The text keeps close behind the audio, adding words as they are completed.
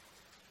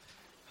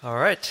All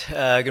right.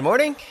 Good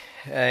morning.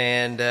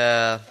 And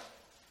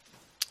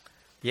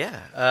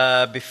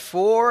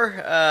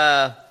before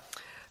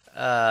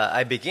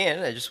I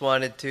begin, I just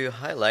wanted to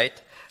highlight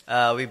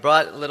we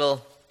brought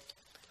little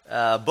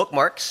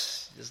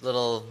bookmarks. It's a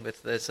little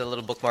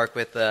bookmark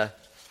with a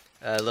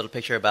little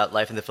picture about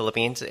life in the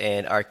Philippines,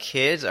 and our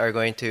kids are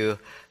going to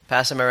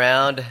pass them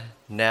around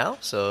now.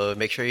 So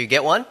make sure you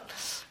get one.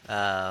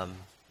 And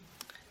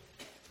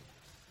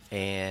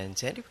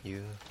Sandy, will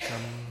you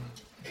come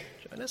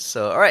join us?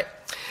 So, all right.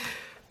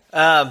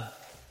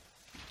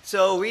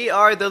 So we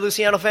are the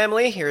Luciano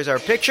family. Here's our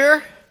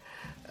picture.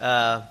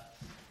 That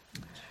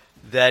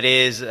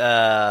is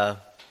my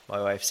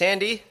wife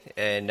Sandy,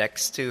 and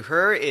next to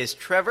her is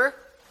Trevor,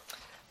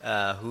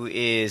 who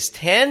is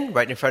 10.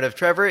 Right in front of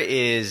Trevor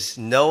is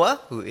Noah,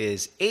 who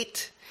is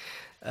 8.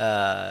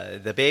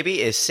 The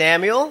baby is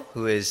Samuel,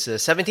 who is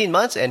 17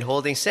 months, and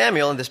holding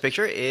Samuel in this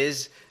picture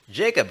is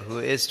Jacob, who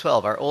is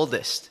 12, our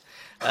oldest.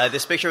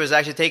 This picture was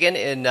actually taken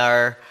in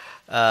our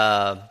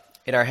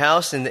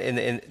house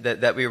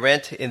that we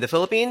rent in the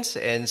Philippines.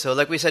 And so,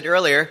 like we said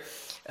earlier,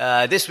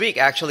 this week,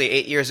 actually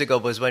 8 years ago,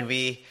 was when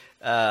we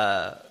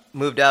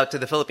moved out to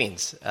the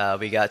Philippines.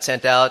 We got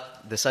sent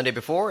out the Sunday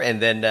before,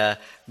 and then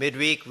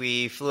midweek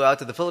we flew out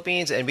to the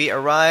Philippines, and we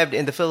arrived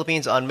in the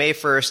Philippines on May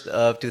 1st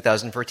of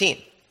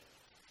 2014.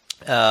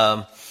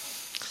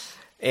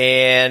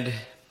 And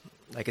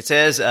like it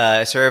says,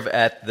 I serve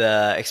at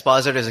the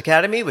Expositors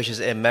Academy, which is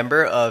a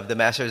member of the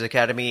Masters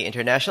Academy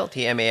International,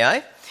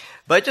 TMAI.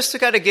 But just to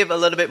kind of give a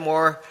little bit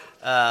more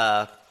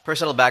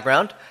personal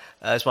background,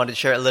 I just wanted to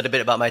share a little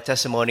bit about my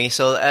testimony.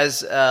 So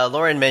as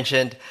Lauren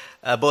mentioned,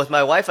 both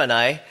my wife and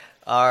I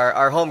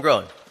are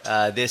homegrown.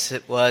 This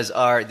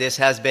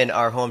has been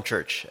our home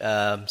church.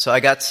 So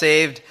I got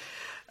saved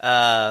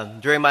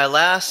during my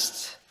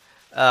last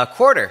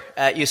quarter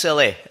at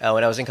UCLA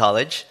when I was in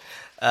college.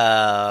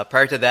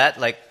 Prior to that,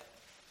 like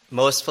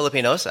most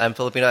Filipinos, I'm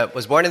Filipino. I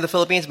was born in the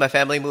Philippines. My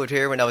family moved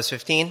here when I was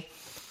 15.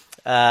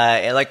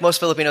 And like most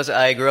Filipinos,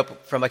 I grew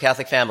up from a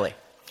Catholic family.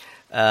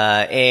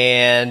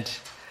 And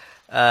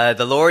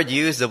the Lord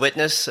used the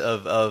witness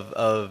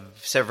of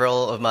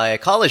several of my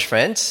college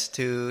friends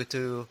to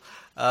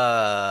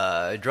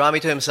draw me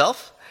to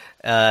Himself.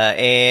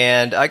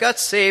 And I got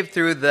saved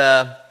through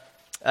the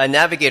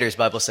Navigators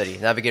Bible Study,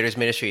 Navigators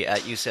Ministry at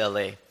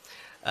UCLA.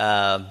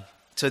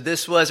 So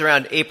this was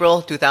around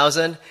April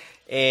 2000.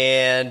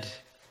 And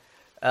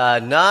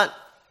not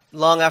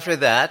long after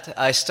that,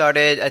 I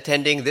started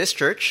attending this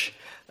church.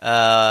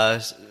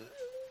 A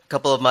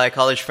couple of my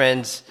college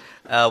friends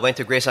went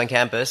to Grace on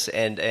Campus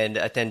and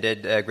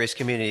attended Grace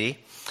Community.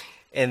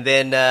 And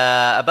then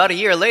about a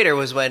year later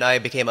was when I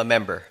became a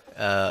member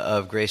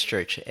of Grace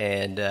Church.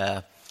 And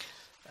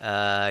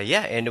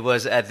and it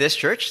was at this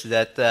church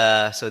that,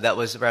 so that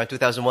was around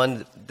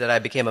 2001 that I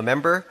became a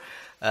member.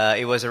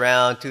 It was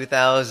around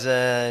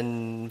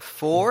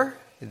 2004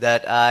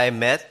 that I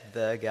met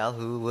the gal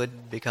who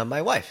would become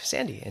my wife,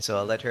 Sandy. And so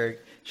I'll let her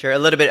share a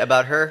little bit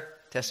about her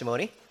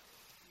testimony.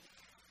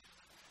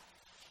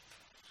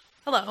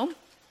 Hello.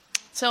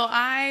 So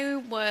I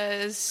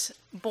was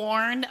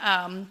born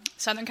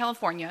Southern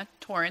California,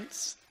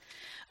 Torrance.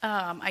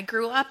 I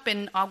grew up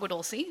in Agua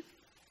Dulce,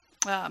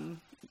 a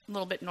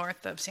little bit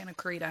north of Santa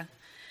Clarita.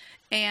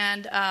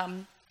 And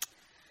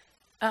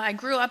I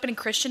grew up in a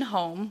Christian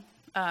home.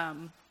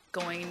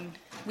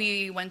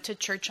 We went to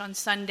church on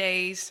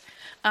Sundays.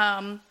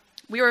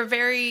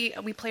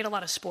 We played a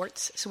lot of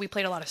sports, so we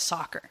played a lot of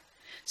soccer.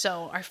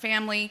 So our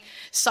family,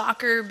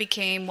 soccer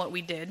became what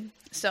we did.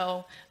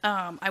 So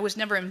I was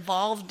never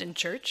involved in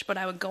church, but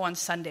I would go on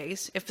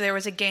Sundays. If there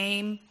was a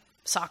game,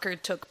 soccer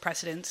took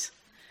precedence.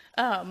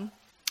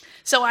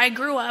 So I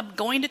grew up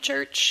going to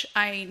church.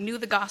 I knew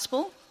the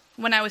gospel.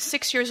 When I was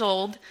 6 years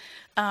old,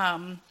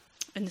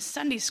 in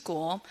Sunday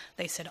school,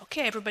 they said,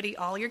 okay, everybody,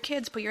 all your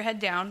kids, put your head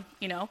down,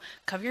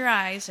 cover your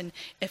eyes. And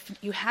if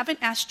you haven't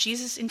asked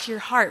Jesus into your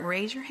heart,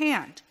 raise your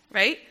hand,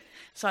 right?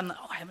 So I'm like,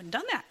 I haven't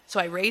done that. So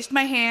I raised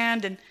my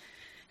hand, and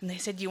they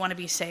said, do you want to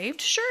be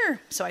saved? Sure.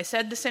 So I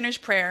said the sinner's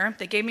prayer.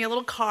 They gave me a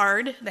little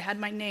card that had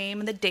my name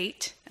and the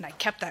date, and I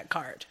kept that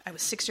card. I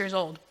was 6 years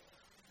old.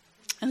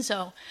 And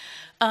so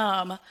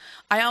I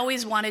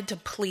always wanted to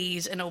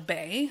please and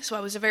obey. So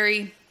I was a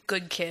very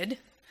good kid.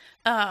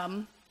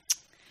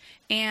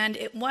 And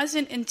it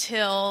wasn't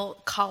until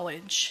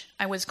college,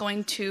 I was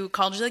going to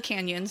College of the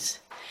Canyons,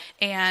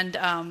 and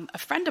a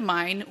friend of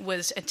mine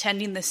was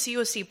attending the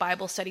COC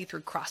Bible study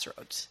through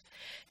Crossroads.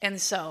 And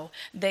so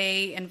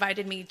they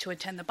invited me to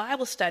attend the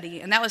Bible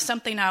study, and that was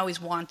something I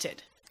always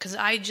wanted, because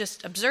I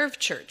just observed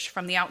church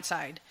from the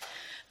outside.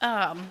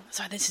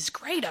 So this is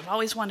great. I've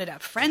always wanted to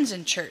have friends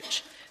in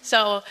church.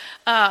 So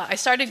I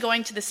started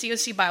going to the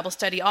COC Bible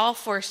study, all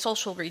for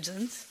social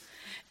reasons.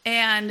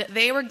 And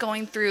they were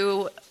going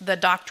through the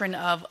doctrine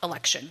of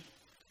election.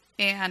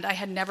 And I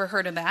had never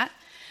heard of that.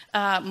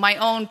 My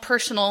own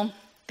personal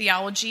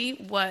theology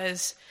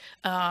was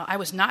I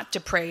was not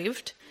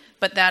depraved,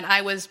 but that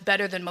I was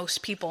better than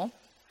most people.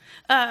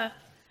 The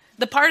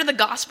part of the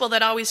gospel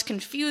that always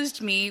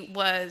confused me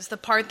was the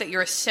part that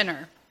you're a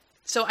sinner.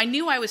 So I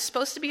knew I was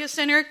supposed to be a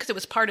sinner because it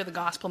was part of the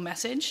gospel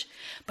message,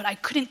 but I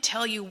couldn't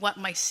tell you what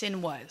my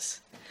sin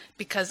was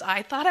because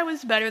I thought I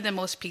was better than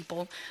most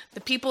people. The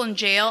people in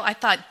jail, I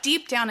thought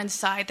deep down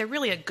inside, they're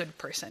really a good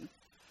person.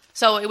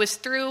 So it was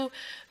through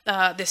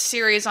this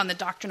series on the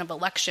doctrine of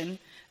election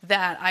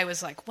that I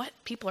was like, what?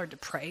 People are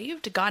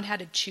depraved? God had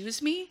to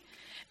choose me?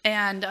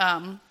 And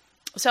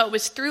so it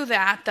was through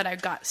that I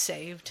got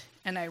saved,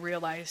 and I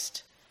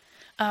realized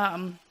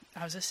I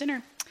was a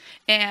sinner.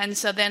 And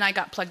so then I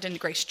got plugged into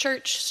Grace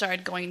Church,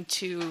 started going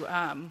to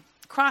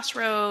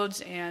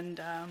Crossroads, and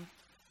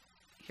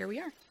here we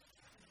are.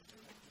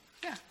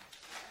 Yeah.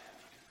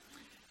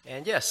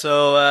 And yeah,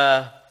 so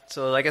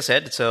like I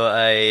said, so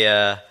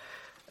I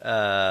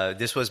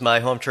this was my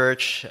home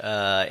church,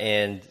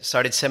 and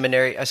started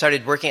seminary. I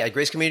started working at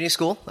Grace Community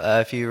School.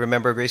 If you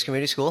remember Grace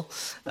Community School,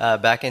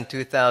 back in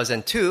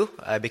 2002,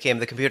 I became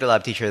the computer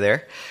lab teacher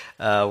there.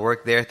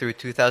 Worked there through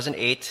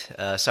 2008.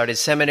 Started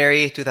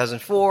seminary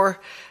 2004.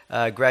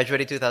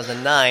 Graduated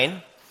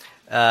 2009.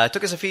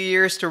 Took us a few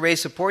years to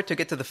raise support to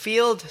get to the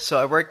field. So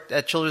I worked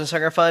at Children's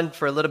Hunger Fund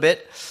for a little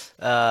bit,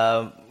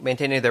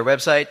 maintaining their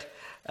website.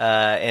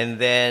 And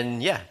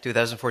then,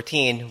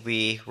 2014,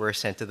 we were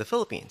sent to the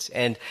Philippines.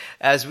 And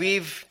as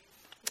we've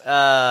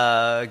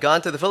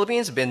gone to the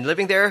Philippines, been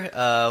living there,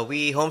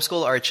 we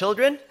homeschool our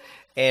children.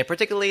 And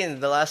particularly in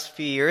the last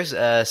few years,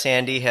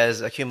 Sandy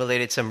has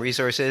accumulated some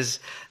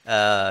resources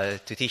to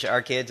teach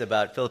our kids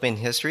about Philippine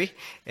history.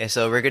 And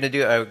so we're going to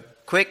do a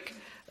quick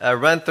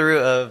run-through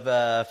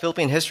of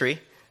Philippine history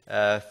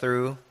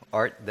through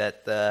art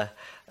that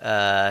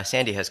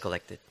Sandy has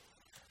collected.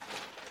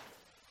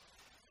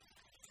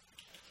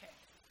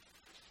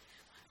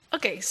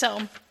 Okay,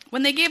 so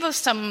when they gave us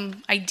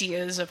some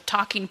ideas of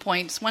talking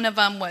points, one of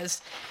them was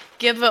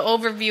give an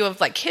overview of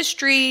like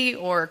history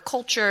or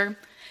culture.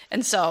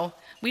 And so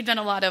we've done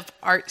a lot of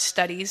art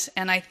studies,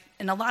 and a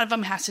lot of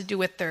them has to do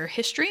with their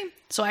history.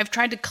 So I've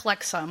tried to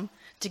collect some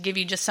to give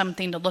you just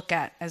something to look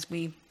at as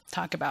we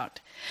talk about.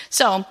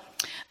 So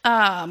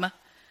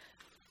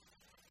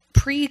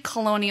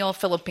pre-colonial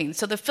Philippines.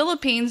 So the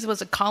Philippines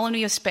was a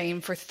colony of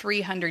Spain for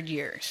 300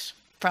 years,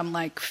 from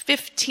like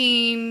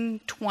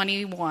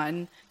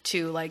 1521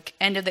 to like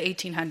end of the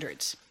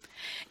 1800s.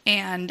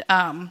 And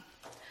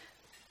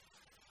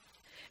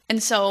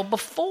so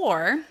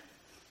before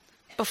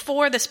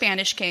the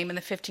Spanish came in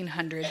the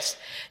 1500s,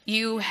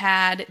 you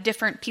had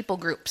different people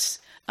groups.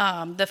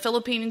 The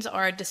Philippines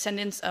are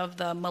descendants of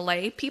the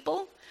Malay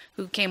people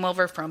who came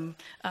over from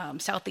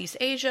Southeast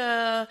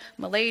Asia,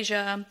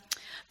 Malaysia.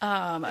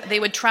 They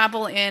would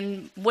travel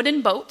in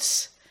wooden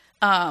boats,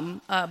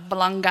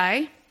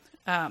 balangay,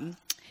 and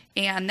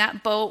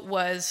that boat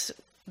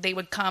they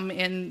would come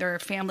in their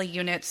family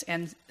units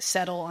and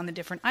settle on the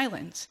different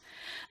islands.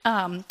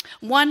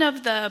 One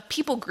of the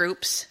people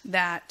groups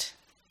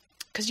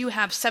because you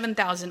have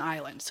 7,000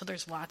 islands, so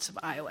there's lots of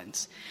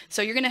islands.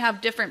 So you're going to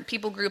have different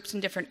people groups in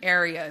different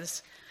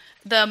areas.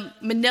 The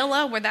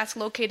Manila, where that's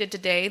located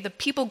today, the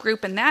people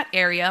group in that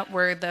area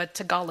were the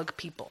Tagalog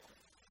people,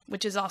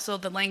 which is also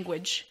the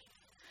language.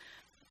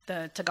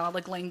 The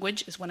Tagalog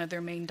language is one of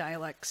their main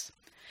dialects.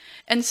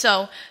 And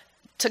so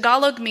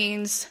Tagalog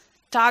means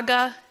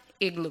Taga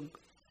Iglug,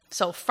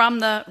 so from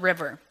the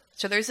river.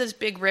 So there's this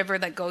big river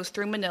that goes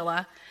through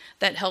Manila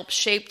that helped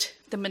shape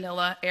the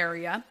Manila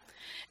area.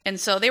 And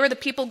so they were the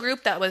people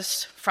group that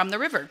was from the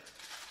river.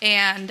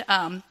 And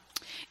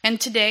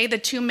today the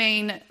two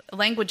main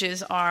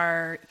languages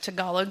are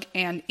Tagalog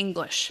and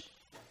English.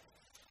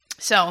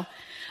 So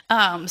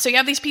you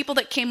have these people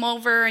that came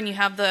over, and you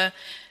have the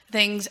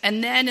things.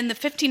 And then in the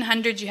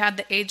 1500s, you had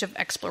the age of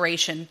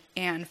exploration,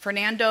 and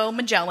Fernando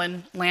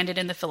Magellan landed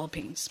in the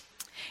Philippines,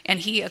 and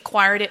he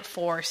acquired it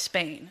for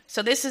Spain.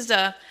 So this is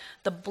the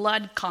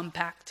Blood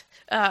Compact,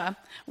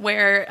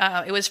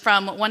 where it was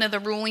from one of the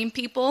ruling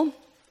people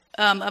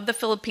of the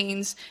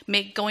Philippines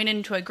going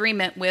into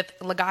agreement with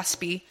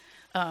Legazpi,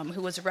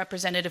 who was a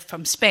representative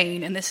from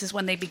Spain, and this is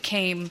when they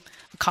became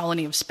a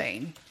colony of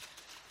Spain.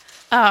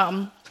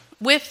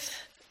 With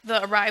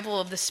the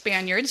arrival of the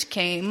Spaniards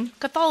came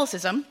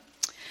Catholicism.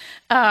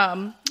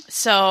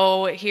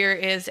 So here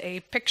is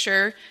a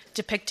picture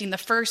depicting the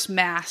first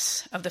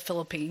Mass of the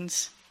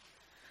Philippines.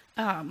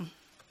 And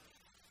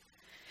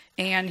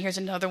here's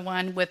another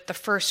one with the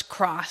first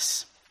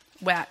cross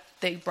that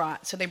they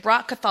brought. So they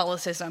brought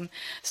Catholicism.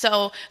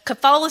 So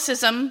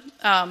Catholicism,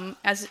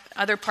 as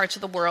other parts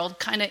of the world,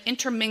 kind of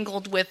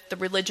intermingled with the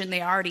religion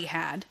they already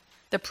had.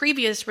 The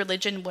previous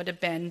religion would have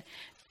been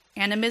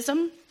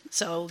animism,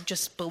 so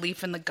just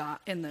belief in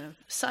the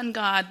sun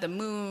god, the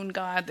moon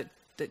god,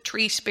 the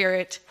tree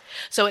spirit.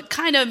 So it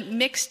kind of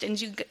mixed,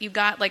 and you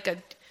got like a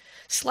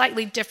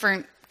slightly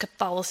different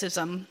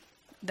Catholicism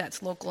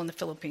that's local in the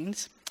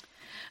Philippines.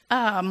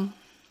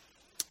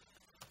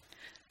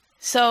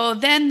 So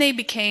then they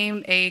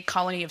became a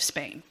colony of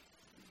Spain.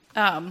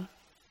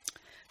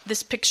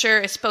 This picture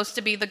is supposed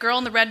to be, the girl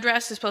in the red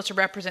dress is supposed to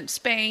represent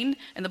Spain,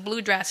 and the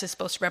blue dress is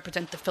supposed to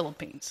represent the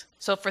Philippines.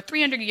 So for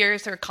 300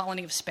 years, they're a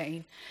colony of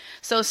Spain.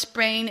 So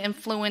Spain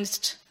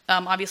influenced,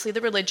 obviously,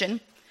 the religion.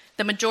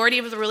 The majority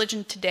of the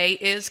religion today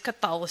is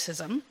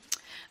Catholicism.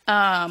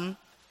 It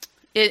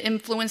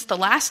influenced the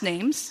last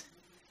names.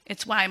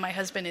 It's why my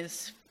husband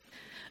is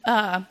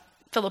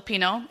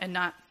Filipino and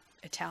not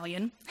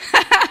Italian.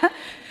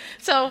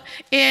 So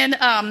in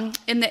the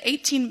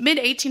mid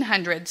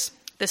 1800s,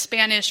 the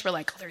Spanish were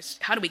like,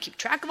 how do we keep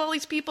track of all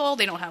these people?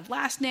 They don't have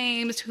last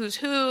names, who's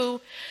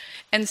who.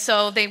 And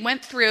so they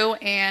went through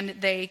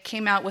and they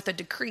came out with a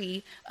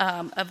decree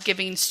of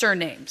giving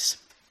surnames.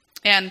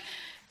 And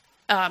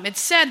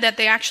it's said that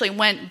they actually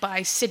went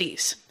by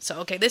cities. So,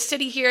 okay, this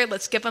city here,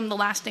 let's give them the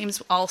last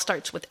names. All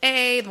starts with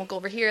A. Then we'll go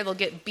over here. They'll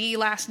get B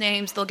last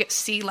names. They'll get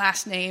C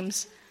last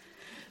names.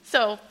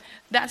 So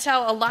that's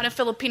how a lot of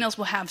Filipinos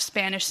will have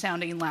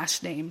Spanish-sounding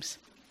last names.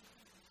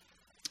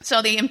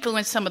 So they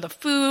influenced some of the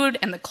food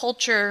and the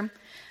culture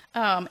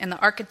and the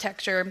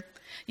architecture.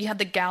 You had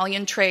the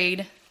galleon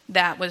trade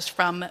that was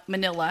from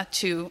Manila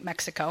to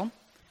Mexico.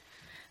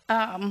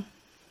 And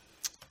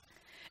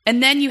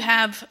then you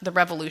have the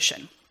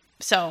revolution.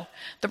 So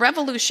the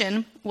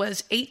revolution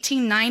was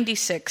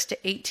 1896 to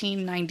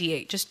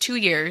 1898, just 2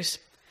 years.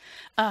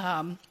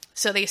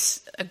 So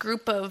a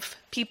group of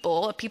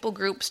people, a people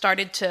group,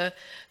 started to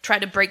try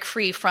to break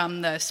free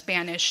from the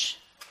Spanish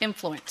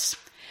influence.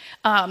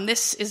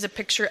 This is a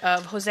picture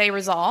of Jose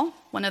Rizal,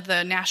 one of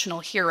the national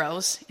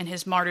heroes, in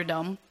his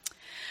martyrdom.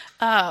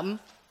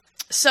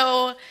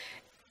 So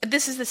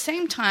this is the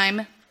same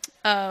time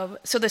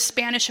so the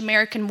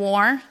Spanish-American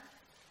War.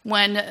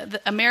 When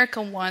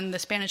America won the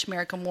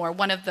Spanish-American War,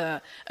 one of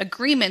the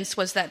agreements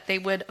was that they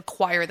would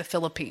acquire the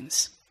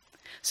Philippines.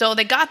 So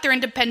they got their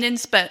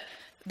independence, but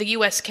the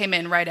U.S. came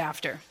in right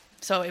after.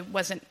 So it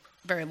wasn't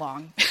very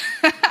long.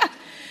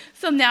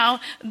 So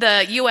now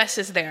the U.S.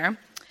 is there.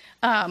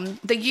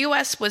 The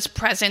U.S. was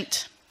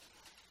present.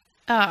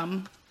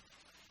 I'm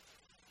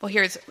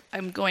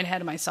going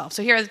ahead of myself.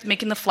 So here I'm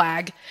making the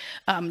flag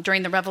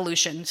during the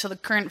Revolution. So the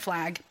current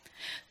flag.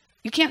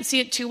 You can't see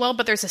it too well,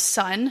 but there's a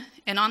sun,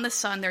 and on the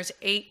sun there's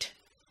 8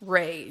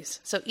 rays.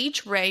 So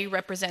each ray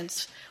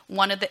represents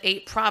one of the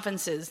 8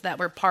 provinces that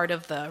were part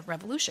of the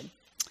revolution.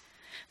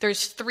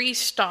 There's 3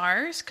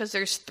 stars, because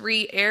there's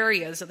 3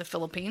 areas of the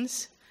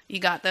Philippines. You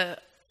got the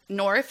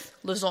north,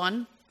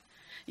 Luzon.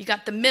 You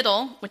got the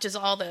middle, which is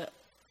all the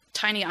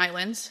tiny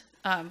islands,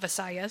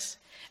 Visayas.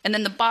 And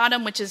then the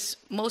bottom, which is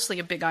mostly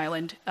a big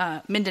island,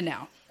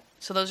 Mindanao.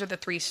 So those are the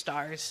 3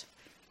 stars.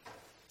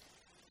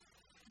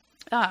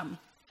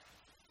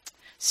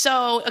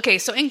 So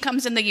in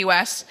comes in the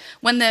U.S.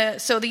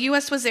 So the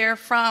U.S. was there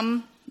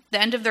from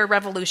the end of their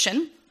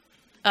revolution,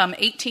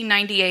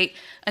 1898,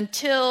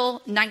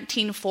 until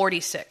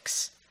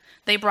 1946.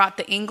 They brought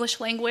the English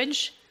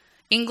language.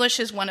 English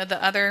is one of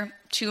the other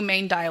 2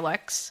 main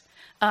dialects.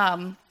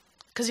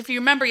 Because if you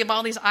remember, you have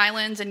all these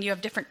islands and you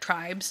have different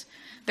tribes.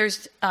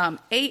 There's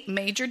 8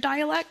 major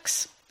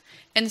dialects.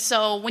 And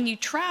so when you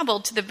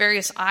travel to the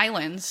various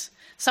islands,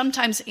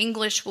 sometimes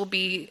English will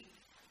be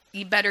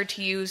better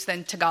to use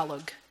than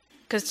Tagalog,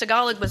 because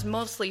Tagalog was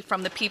mostly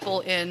from the people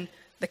in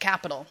the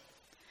capital.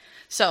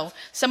 So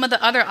some of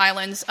the other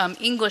islands,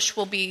 English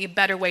will be a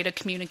better way to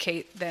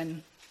communicate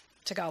than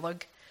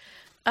Tagalog.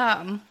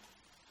 And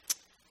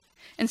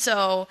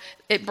so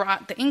it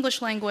brought the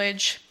English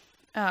language.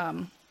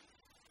 And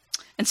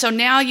so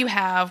now you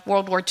have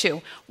World War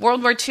II.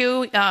 World War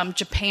II,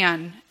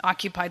 Japan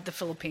occupied the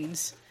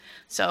Philippines.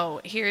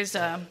 So here's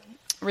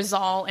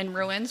Rizal in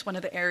ruins, one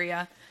of the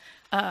area.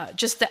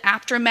 Just the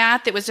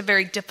aftermath, it was a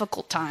very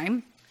difficult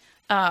time.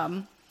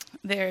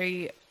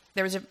 It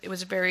was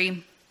a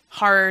very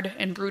hard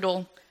and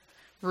brutal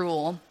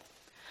rule.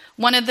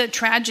 One of the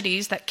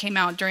tragedies that came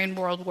out during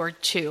World War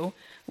II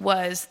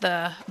was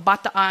the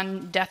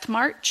Bataan Death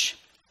March.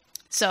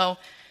 So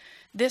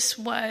this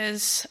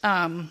was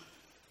April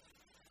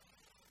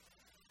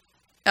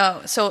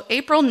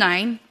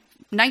 9,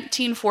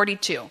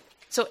 1942.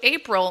 So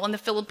April in the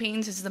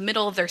Philippines is the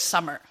middle of their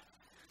summer.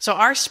 So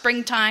our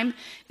springtime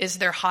is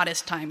their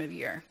hottest time of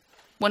year.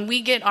 When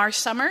we get our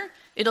summer,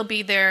 it'll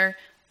be their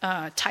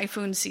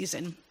typhoon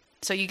season.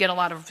 So you get a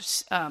lot of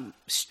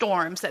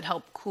storms that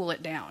help cool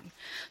it down.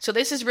 So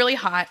this is really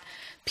hot.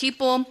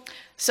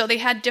 So they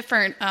had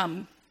different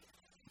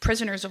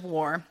prisoners of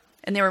war,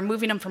 and they were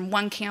moving them from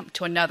one camp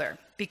to another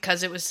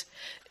because it was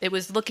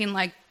looking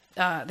like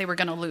they were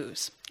going to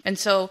lose. And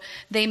so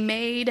they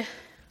made,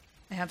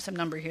 I have some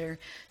number here,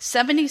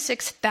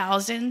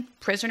 76,000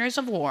 prisoners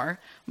of war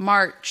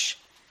march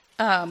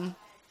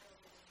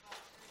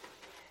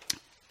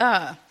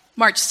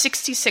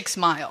 66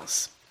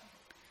 miles.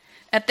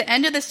 At the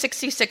end of the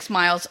 66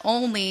 miles,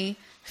 only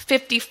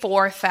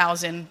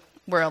 54,000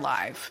 were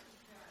alive.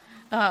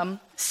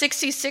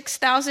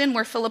 66,000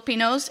 were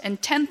Filipinos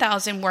and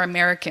 10,000 were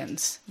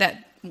Americans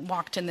that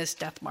walked in this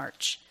death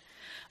march.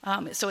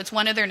 So it's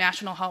one of their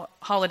national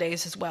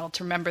holidays as well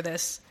to remember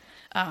this.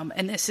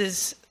 And this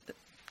is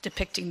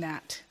depicting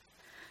that.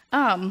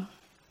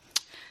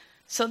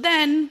 So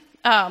then,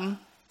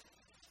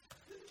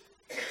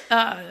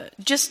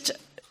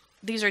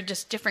 these are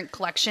just different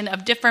collection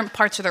of different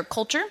parts of their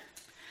culture.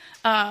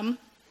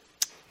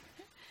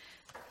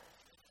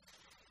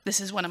 This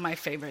is one of my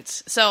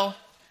favorites. So,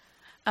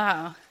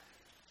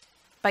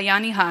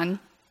 Bayanihan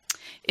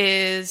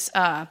is,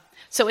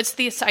 so it's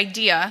this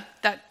idea,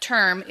 that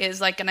term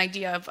is like an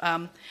idea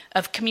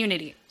of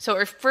community. So it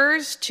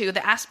refers to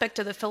the aspect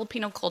of the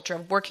Filipino culture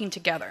of working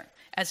together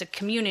as a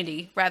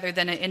community rather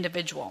than an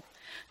individual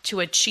to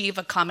achieve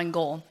a common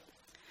goal.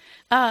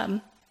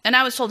 And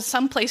I was told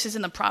some places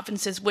in the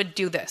provinces would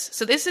do this.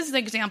 So this is the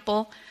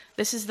example.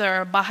 This is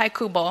their Bahay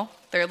Kubo,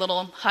 their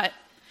little hut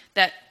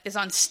that is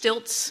on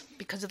stilts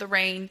because of the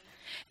rain.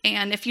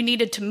 And if you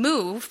needed to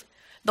move,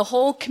 the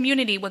whole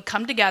community would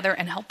come together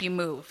and help you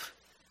move.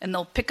 And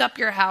they'll pick up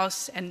your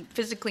house and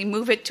physically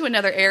move it to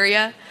another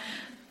area.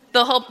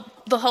 They'll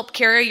help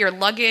carry your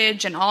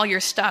luggage and all your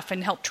stuff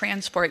and help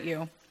transport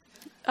you.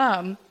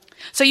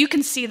 So you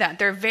can see that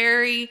they're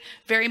very,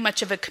 very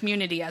much of a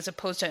community as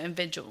opposed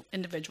to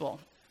individual.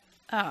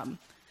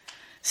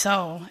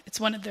 So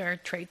it's one of their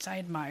traits I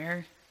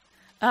admire.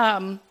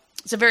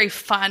 It's a very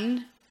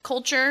fun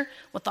culture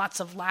with lots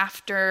of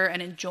laughter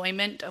and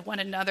enjoyment of one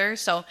another.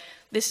 So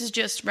this is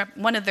just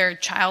one of their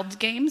child's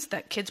games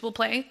that kids will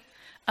play.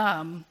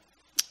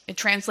 It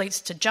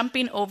translates to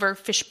jumping over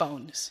fish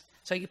bones.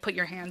 So you put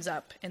your hands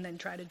up and then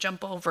try to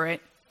jump over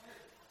it.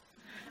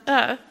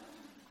 They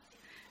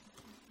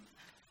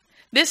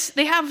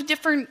have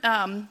different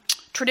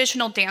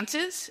traditional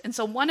dances. And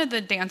so one of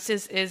the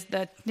dances is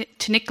the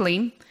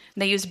tinikling.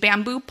 They use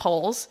bamboo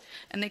poles,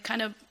 and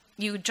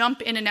you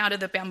jump in and out of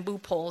the bamboo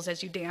poles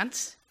as you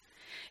dance.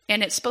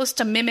 And it's supposed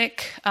to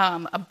mimic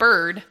a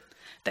bird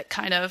that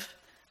kind of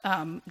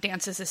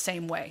dances the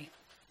same way.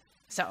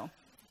 So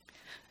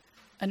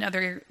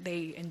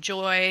they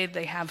enjoy,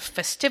 they have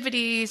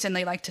festivities, and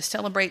they like to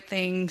celebrate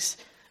things.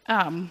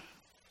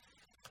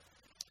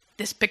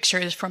 This picture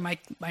is from my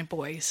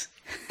boys.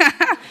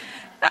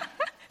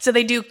 So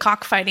they do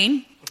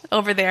cockfighting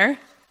over there.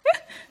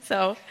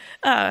 So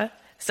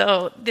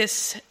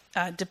this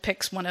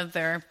depicts one of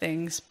their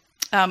things.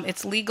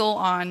 It's legal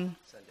on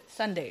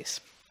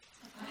Sundays.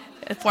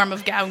 A form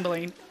of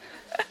gambling.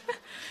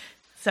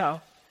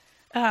 So,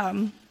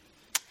 another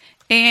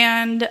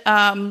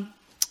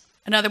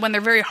one,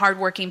 they're very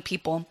hardworking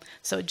people.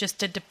 So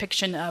just a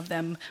depiction of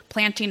them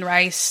planting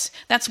rice.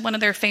 That's one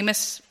of their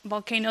famous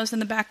volcanoes in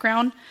the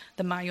background,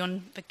 the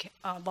Mayon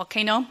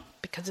volcano,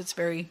 because it's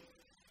very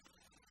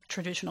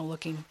traditional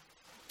looking.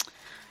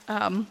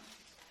 And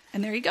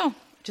there you go.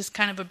 Just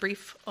kind of a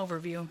brief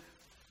overview.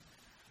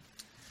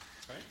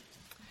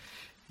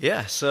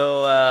 Yeah,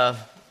 so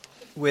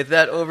with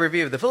that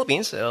overview of the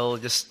Philippines, I'll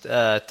just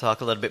talk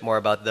a little bit more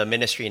about the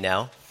ministry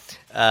now.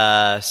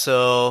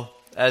 So,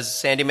 as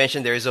Sandy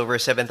mentioned, there's over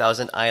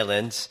 7,000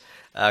 islands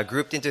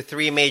grouped into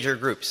three major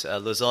groups.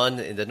 Luzon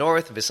in the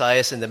north,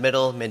 Visayas in the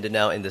middle,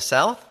 Mindanao in the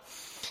south.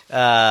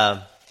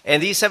 And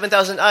these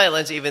 7,000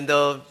 islands, even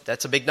though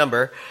that's a big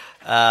number,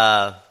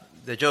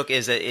 the joke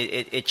is that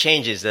it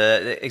changes.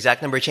 The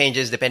exact number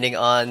changes depending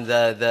on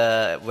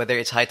the whether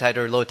it's high tide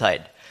or low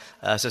tide.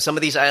 So some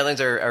of these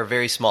islands are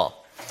very small.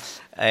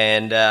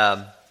 And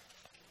sorry,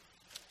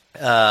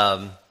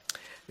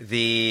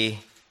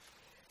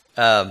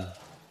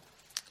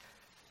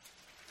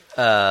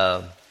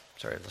 I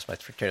lost my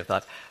train of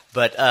thought.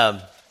 But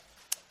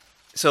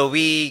so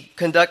we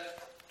conduct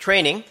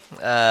training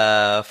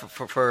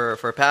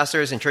for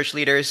pastors and church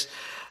leaders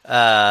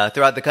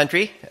throughout the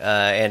country,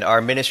 and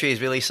our ministry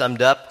is really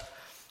summed up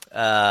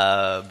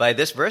by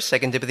this verse,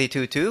 2 Timothy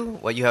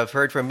 2:2. What you have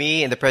heard from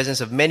me in the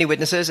presence of many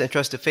witnesses,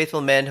 entrust to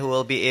faithful men who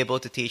will be able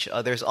to teach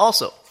others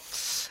also.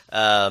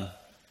 And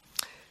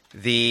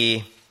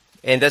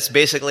that's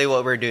basically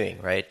what we're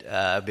doing, right?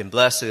 I've been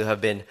blessed to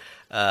have been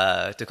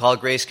to call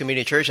Grace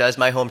Community Church as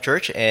my home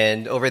church,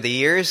 and over the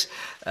years,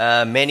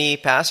 many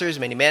pastors,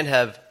 many men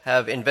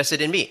have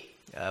invested in me.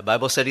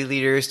 Bible study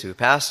leaders to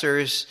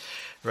pastors,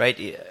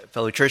 right?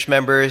 Fellow church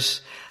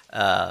members,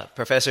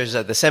 professors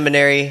at the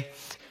seminary,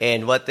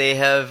 and what they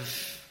have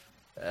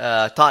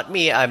taught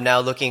me, I'm now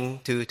looking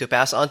to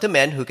pass on to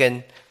men who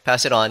can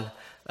pass it on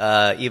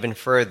even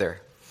further.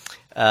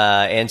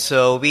 And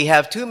so we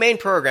have two main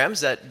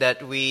programs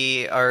that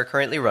we are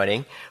currently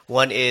running.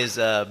 One is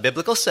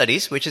biblical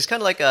studies, which is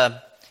kind of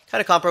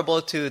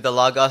comparable to the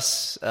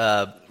Logos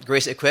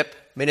Grace Equip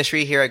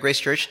ministry here at Grace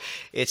Church.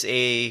 It's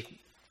a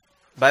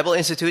Bible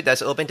institute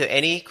that's open to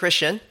any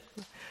Christian,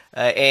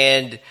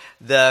 and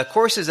the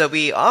courses that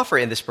we offer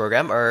in this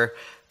program are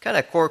kind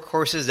of core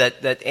courses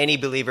that any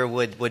believer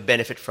would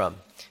benefit from.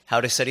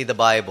 How to study the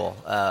Bible,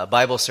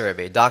 Bible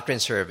survey, doctrine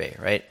survey,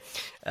 right?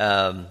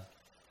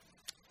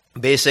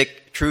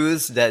 Basic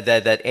truths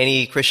that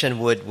any Christian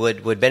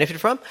would benefit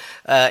from,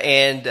 but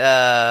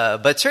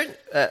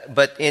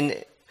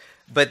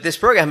this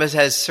program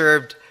has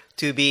served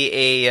to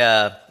be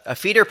a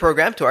feeder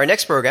program to our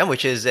next program,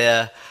 which is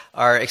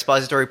our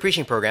expository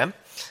preaching program.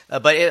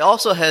 But it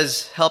also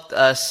has helped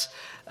us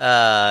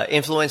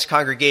influence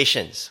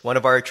congregations. One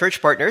of our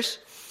church partners,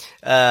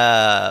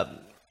 a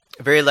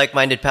very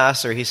like-minded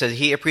pastor, he says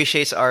he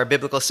appreciates our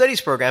biblical studies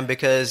program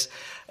because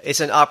it's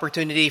an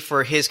opportunity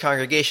for his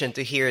congregation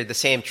to hear the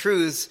same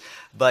truths,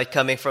 but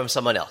coming from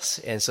someone else.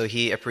 And so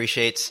he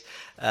appreciates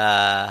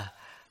how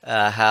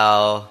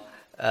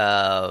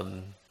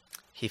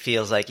he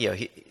feels like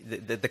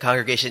the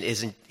congregation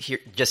isn't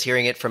just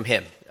hearing it from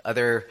him.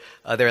 Other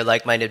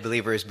like-minded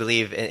believers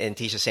believe and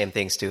teach the same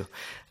things too.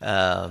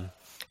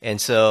 And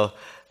so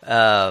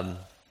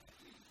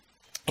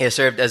he has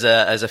served as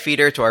a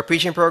feeder to our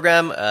preaching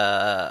program.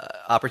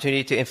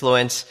 Opportunity to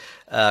influence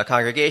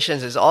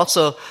congregations is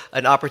also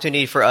an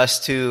opportunity for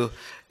us to.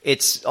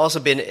 It's also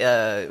been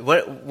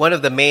one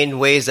of the main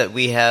ways that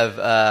we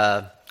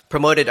have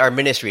promoted our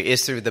ministry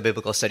is through the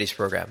Biblical Studies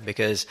program,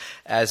 because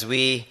as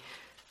we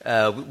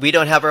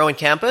don't have our own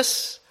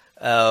campus,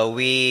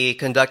 we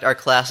conduct our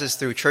classes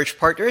through church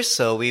partners.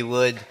 So we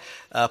would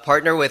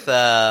partner with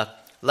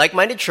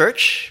like-minded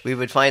church. We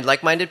would find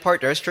like-minded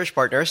partners, church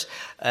partners,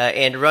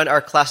 and run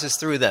our classes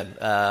through them,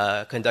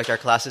 conduct our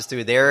classes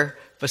through their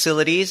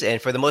facilities.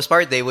 And for the most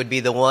part, they would be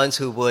the ones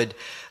who would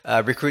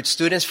recruit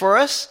students for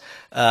us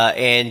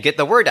and get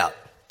the word out.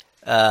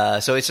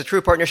 So it's a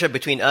true partnership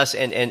between us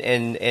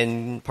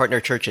and partner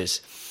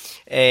churches.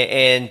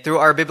 And through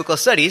our biblical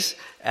studies,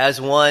 as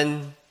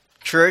one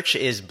church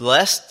is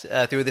blessed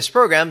through this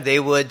program, they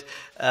would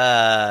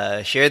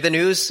share the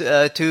news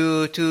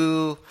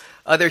to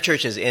other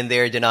churches in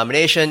their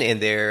denomination, in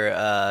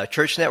their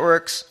church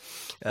networks.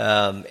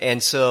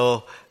 And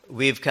so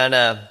we've kind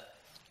of,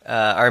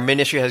 our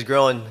ministry has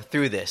grown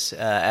through this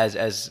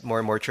as more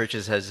and more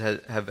churches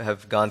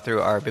have gone through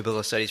our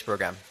biblical studies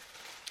program.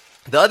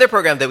 The other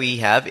program that we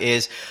have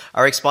is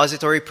our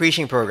expository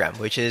preaching program,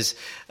 which is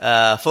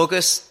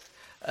focused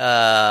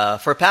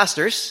for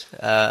pastors,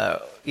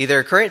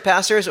 either current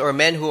pastors or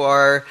men who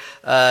are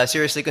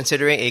seriously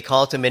considering a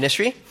call to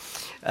ministry.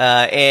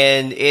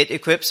 And it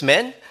equips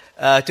men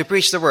to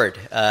preach the word.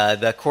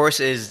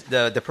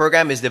 The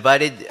program is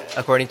divided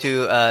according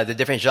to the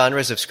different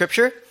genres of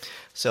Scripture.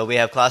 So we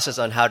have classes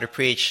on how to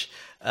preach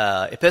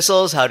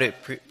epistles, how to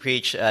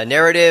preach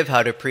narrative,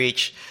 how to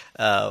preach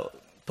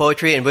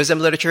poetry and wisdom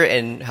literature,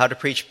 and how to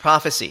preach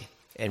prophecy.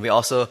 And we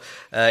also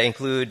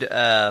include,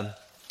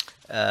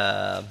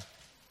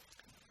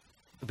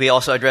 we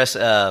also address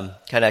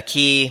kind of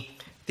key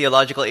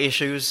theological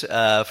issues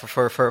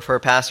for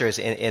pastors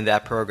in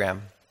that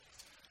program.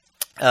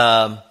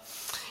 And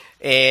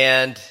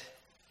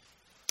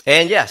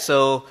yeah,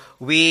 so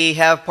we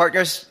have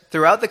partners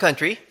throughout the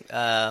country.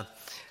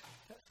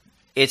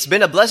 It's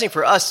been a blessing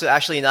for us to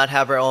actually not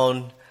have our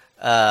own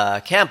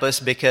campus,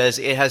 because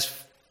it has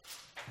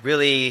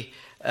really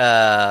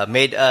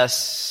made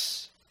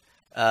us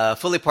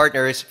fully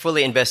partners,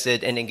 fully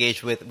invested, and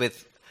engaged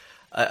with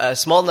a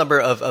small number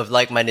of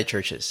like-minded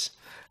churches.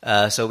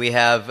 So we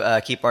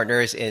have key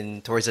partners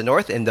towards the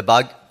north, in the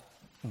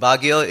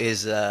Baguio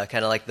is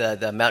kind of like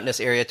the mountainous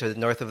area to the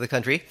north of the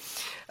country.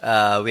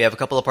 We have a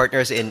couple of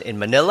partners in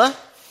Manila.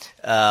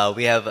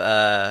 We have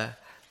a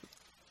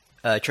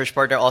church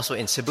partner also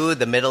in Cebu,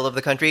 the middle of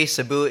the country.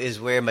 Cebu is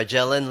where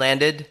Magellan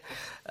landed,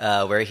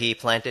 where he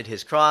planted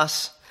his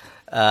cross.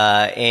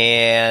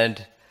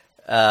 And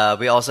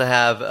we also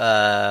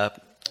have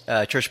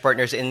church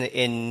partners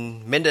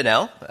in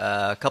Mindanao,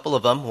 a couple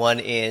of them,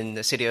 one in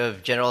the city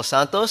of General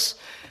Santos.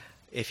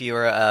 If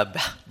you're a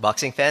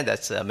boxing fan,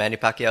 that's Manny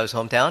Pacquiao's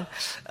hometown.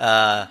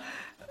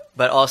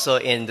 But also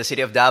in the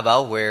city of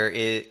Davao,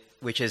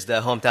 which is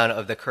the hometown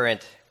of the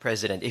current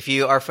president. If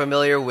you are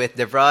familiar with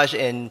Devraj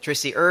and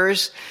Tristy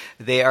Urs,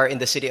 they are in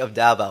the city of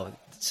Davao,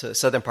 so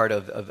southern part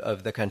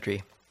of the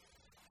country.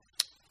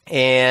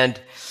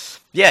 And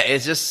yeah,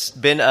 it's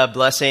just been a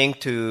blessing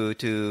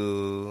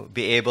to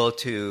be able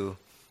to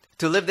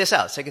live this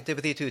out. 2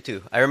 Timothy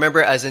 2:2. I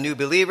remember as a new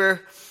believer,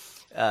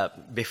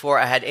 before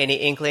I had any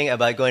inkling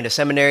about going to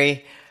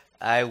seminary,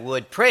 I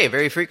would pray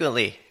very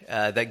frequently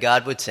that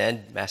God would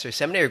send master's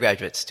seminary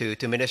graduates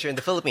to minister in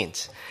the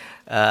Philippines.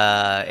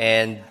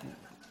 And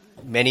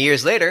many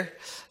years later,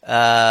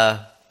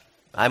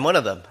 I'm one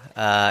of them.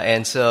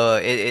 And so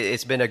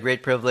it's been a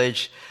great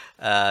privilege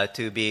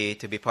to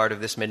be part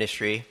of this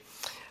ministry.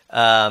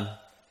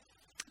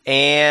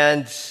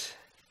 And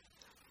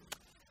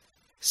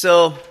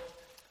so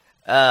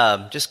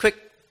just quick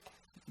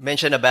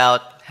mention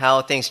about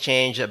how things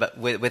change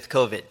with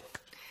COVID.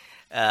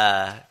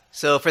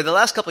 So for the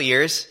last couple of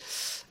years,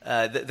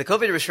 the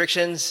COVID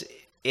restrictions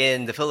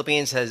in the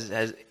Philippines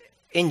has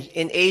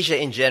in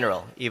Asia in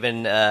general,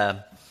 even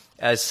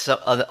as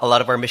a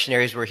lot of our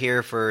missionaries were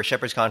here for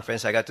Shepherd's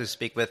Conference, I got to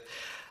speak with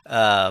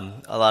a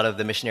lot of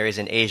the missionaries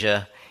in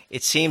Asia.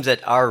 It seems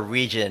that our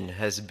region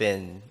has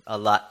been a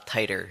lot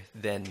tighter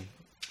than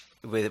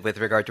with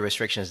regard to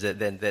restrictions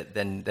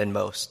than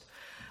most.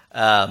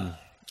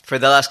 For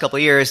the last couple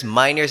of years,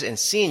 minors and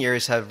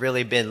seniors have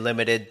really been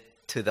limited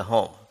to the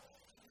home.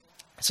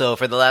 So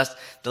for the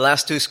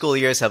last 2 school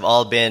years have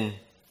all been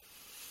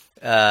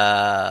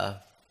all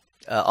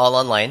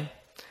online,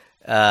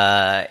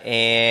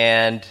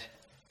 and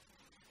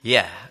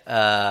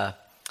yeah.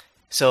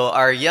 So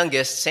our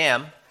youngest,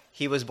 Sam,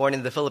 he was born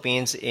in the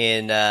Philippines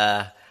in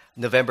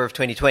November of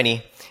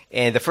 2020,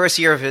 and the first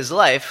year of his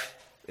life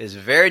is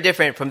very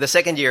different from the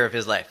second year of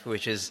his life,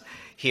 which is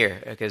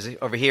here. Because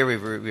over here we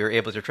were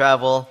able to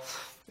travel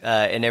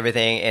and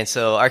everything. And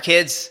so our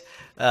kids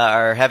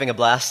are having a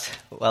blast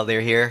while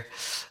they're here.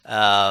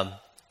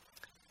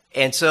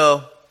 And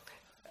so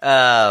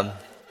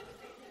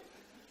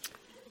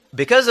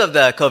because of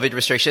the COVID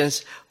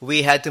restrictions,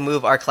 we had to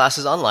move our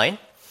classes online.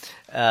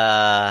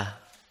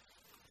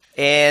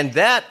 And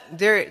that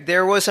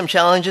there was some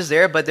challenges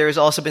there, but there's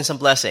also been some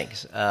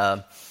blessings.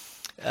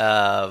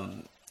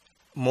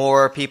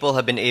 More people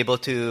have been able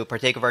to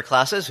partake of our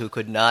classes who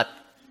could not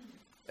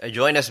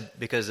join us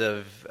because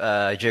of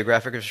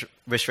geographic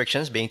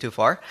restrictions being too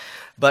far.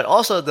 But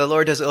also the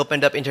Lord has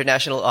opened up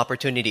international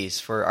opportunities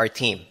for our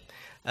team.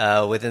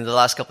 Within the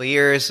last couple of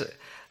years,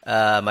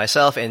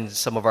 myself and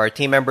some of our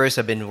team members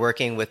have been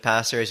working with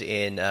pastors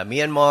in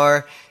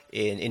Myanmar,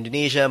 in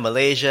Indonesia,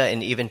 Malaysia,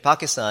 and even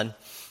Pakistan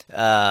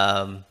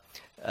to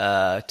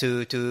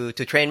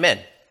train men.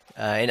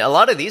 And a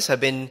lot of these have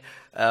been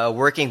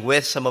working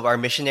with some of our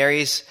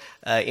missionaries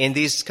in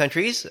these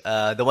countries.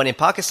 The one in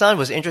Pakistan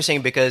was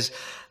interesting because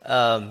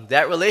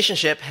that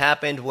relationship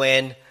happened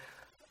when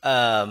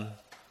a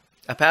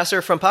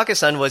pastor from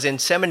Pakistan was in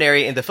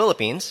seminary in the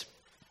Philippines.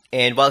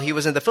 And while he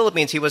was in the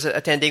Philippines, he was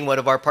attending one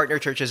of our partner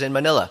churches in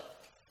Manila.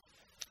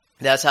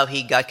 That's how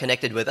he got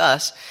connected with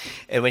us.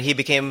 And when he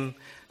became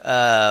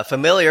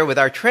familiar with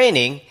our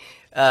training,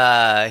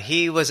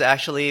 he was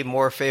actually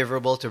more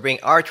favorable to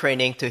bring our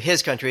training to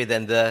his country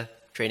than the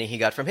training he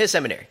got from his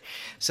seminary.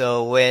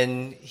 So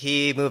when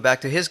he moved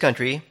back to his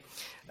country,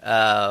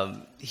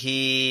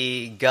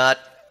 he got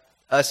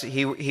us.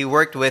 He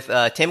worked with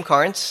Tim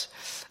Carnes,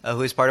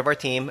 who is part of our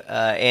team,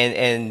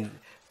 and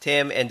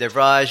Tim and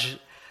Devraj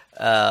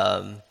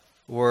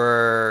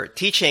were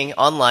teaching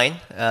online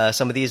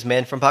some of these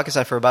men from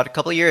Pakistan for about a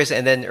couple of years.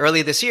 And then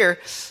early this year,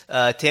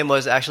 Tim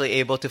was actually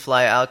able to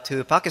fly out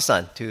to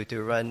Pakistan to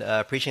run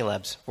preaching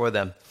labs for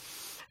them.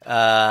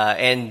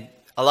 And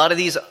a lot of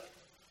these,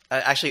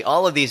 actually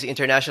all of these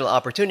international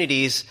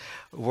opportunities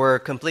were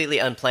completely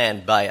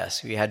unplanned by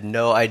us. We had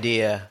no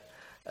idea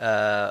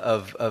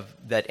of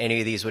that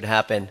any of these would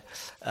happen.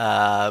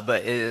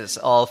 But it's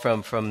all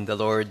from the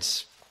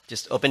Lord's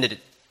just opened it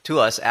to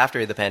us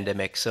after the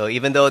pandemic. So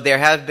even though there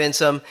have been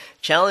some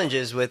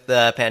challenges with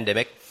the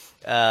pandemic,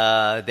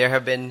 there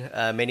have been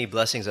many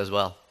blessings as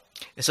well.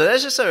 So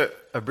that's just a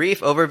brief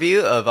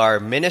overview of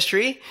our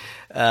ministry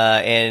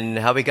and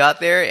how we got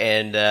there,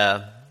 and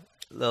a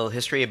little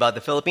history about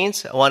the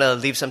Philippines. I want to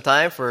leave some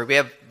time we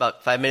have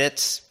about 5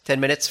 minutes, 10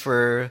 minutes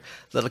for a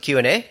little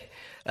Q&A.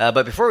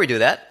 But before we do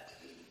that,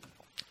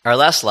 our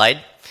last slide.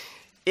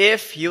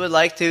 If you would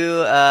like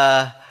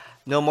to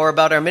know more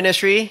about our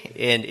ministry,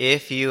 and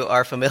if you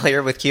are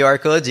familiar with QR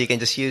codes, you can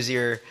just use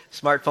your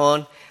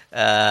smartphone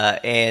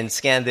and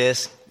scan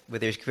this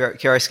with your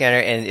QR scanner,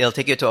 and it'll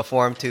take you to a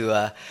form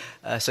so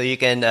you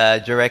can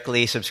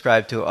directly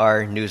subscribe to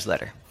our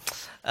newsletter.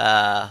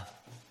 But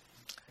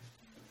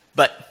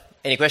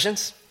any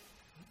questions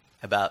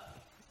about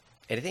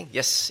anything?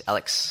 Yes,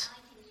 Alex. Can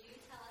you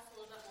tell us a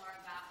little bit more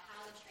about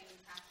how the training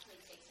practically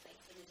takes place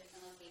in the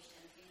different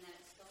locations, being that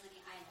it's so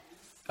many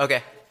islands? Okay.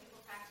 How do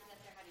people practice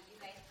up there? How do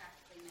you guys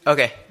practically manage?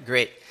 Okay,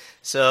 great.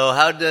 So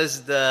how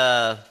does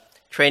the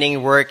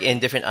training work in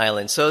different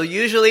islands? So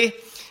usually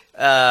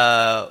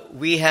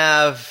we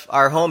have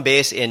our home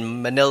base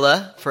in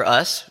Manila for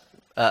us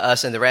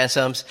and the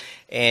Ransoms,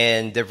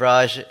 and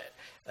Devraj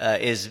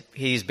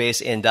he's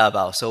based in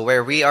Davao. So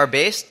where we are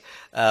based,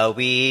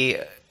 we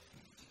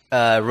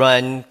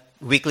run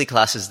weekly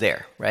classes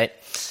there, right,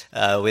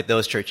 with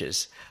those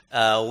churches.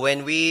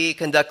 When we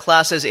conduct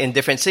classes in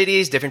different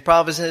cities, different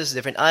provinces,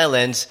 different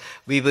islands,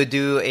 we would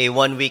do a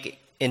 1-week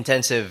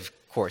intensive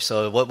course.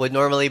 So what would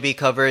normally be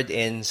covered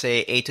in,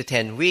 say, 8 to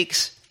 10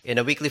 weeks in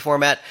a weekly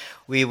format,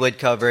 we would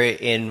cover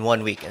in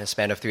 1 week in a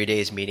span of 3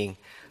 days, meeting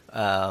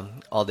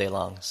all day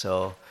long.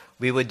 So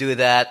we would do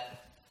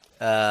that,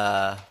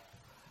 a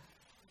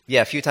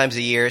few times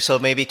a year. So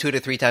maybe 2 to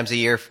 3 times a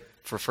year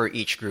for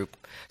each group.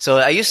 So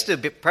I used to,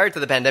 prior to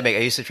the pandemic, I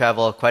used to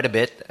travel quite a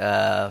bit,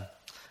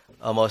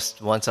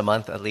 almost once a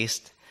month at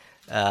least.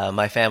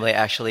 My family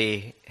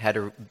actually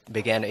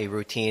began a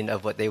routine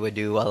of what they would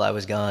do while I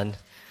was gone.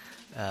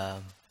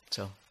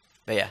 So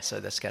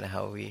that's kind of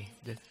how we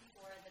did.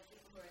 For the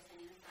people who are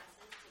attending the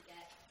classes to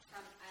get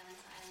from island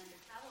to island or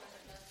travel, or is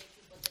it mostly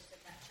people just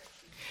at that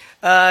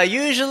church?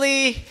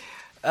 Usually,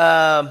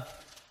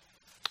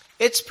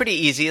 it's pretty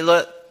easy.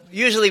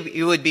 Usually,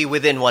 it would be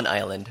within one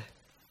island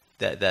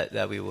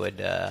that we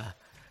would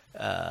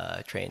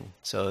train.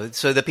 So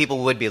the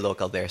people would be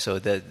local there. So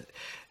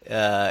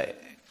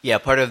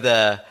part of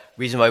the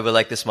reason why we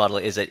like this model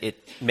is that it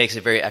makes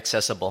it very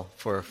accessible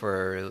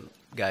for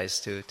guys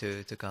to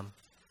come.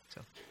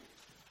 So,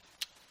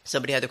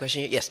 somebody had a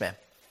question? Yes, ma'am.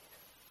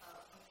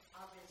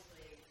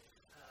 Obviously,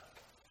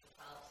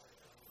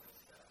 Catholicism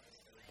was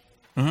the main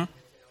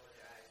religion over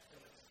there. I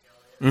assume it still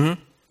is. Mm-hmm. And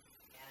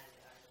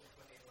I was just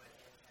wondering what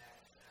impact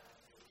the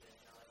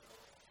evangelical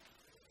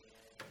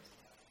Christianity has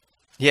had.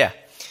 Yeah,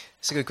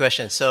 it's a good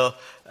question. So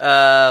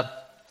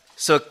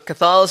So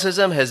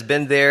Catholicism has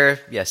been there,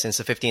 since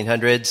the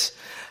 1500s.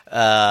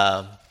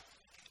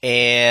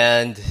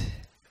 And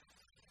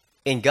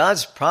in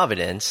God's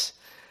providence,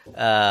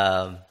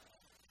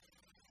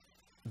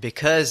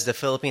 because the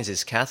Philippines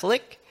is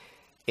Catholic,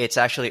 it's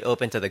actually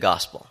open to the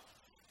gospel.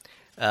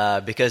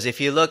 Because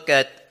if you look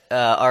at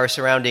our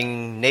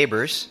surrounding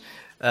neighbors,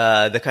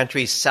 the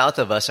countries south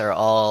of us are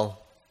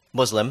all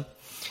Muslim.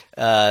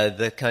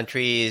 The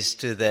countries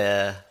to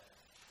the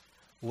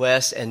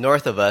west and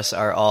north of us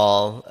are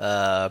all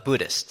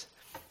Buddhist.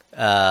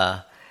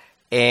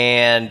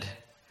 And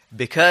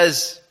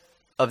because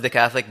of the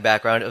Catholic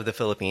background of the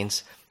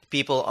Philippines,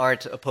 people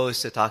aren't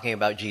opposed to talking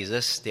about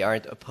Jesus. They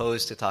aren't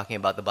opposed to talking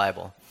about the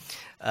Bible.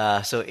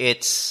 So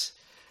it's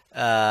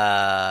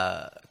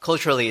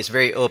culturally, it's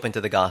very open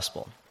to the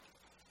gospel.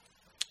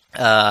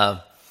 And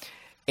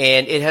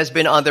it has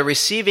been on the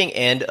receiving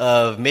end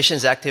of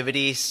missions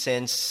activities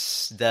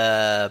since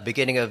the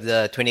beginning of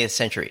the 20th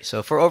century.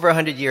 So for over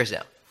 100 years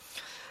now.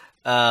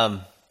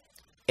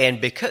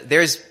 And because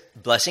there's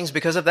blessings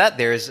because of that.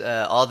 There's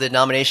all the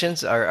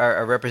denominations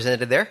are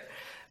represented there.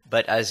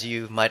 But as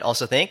you might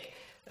also think,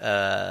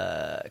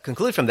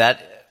 conclude from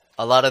that,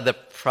 a lot of the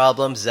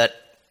problems that,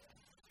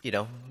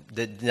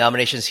 the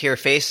denominations here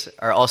face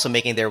are also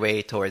making their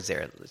way towards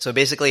there. So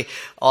basically,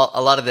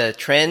 a lot of the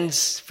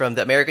trends from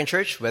the American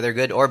church, whether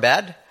good or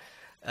bad,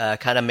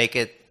 kind of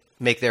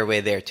make their way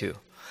there too.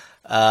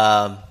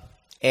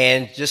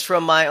 And just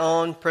from my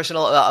own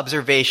personal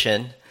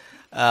observation,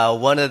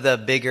 one of the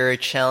bigger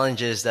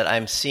challenges that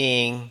I'm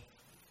seeing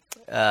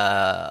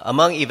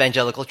among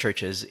evangelical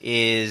churches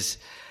is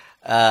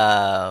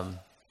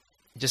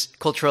just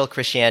cultural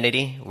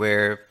Christianity,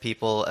 where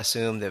people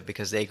assume that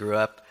because they grew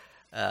up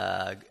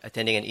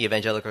attending an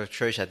evangelical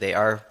church that they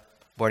are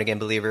born-again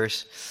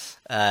believers.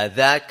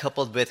 That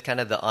coupled with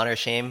kind of the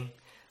honor-shame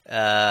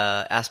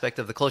aspect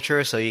of the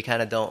culture, so you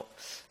kind of don't...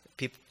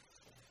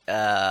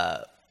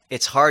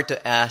 it's hard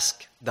to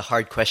ask the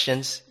hard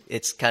questions.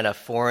 It's kind of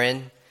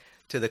foreign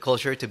to the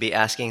culture to be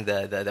asking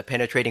the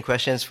penetrating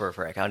questions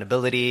for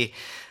accountability.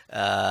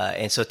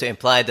 And so to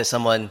imply that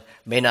someone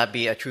may not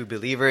be a true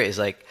believer is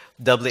like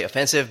doubly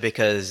offensive,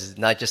 because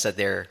not just that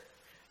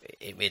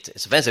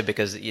it's offensive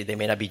because they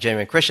may not be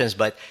genuine Christians,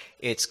 but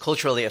it's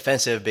culturally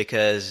offensive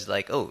because,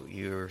 like, oh,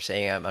 you're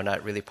saying I'm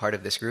not really part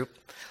of this group.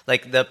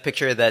 Like the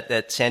picture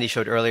that Sandy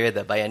showed earlier,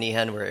 the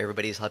Bayanihan, where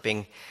everybody's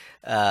helping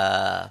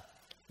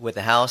with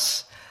the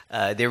house.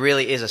 There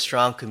really is a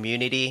strong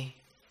community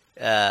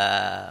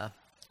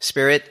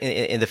spirit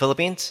in the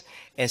Philippines.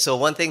 And so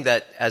one thing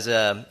that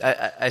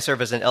I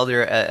serve as an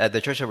elder at the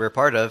church that we're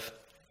part of,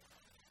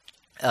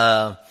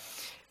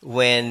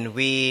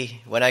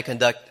 when I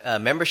conduct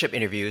membership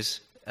interviews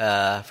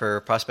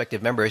for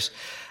prospective members,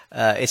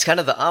 it's kind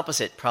of the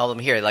opposite problem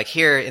here. Like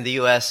here in the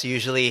U.S.,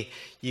 usually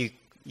it's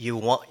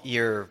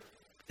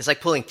like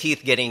pulling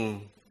teeth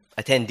getting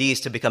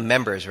attendees to become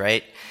members,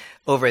 right?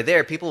 Over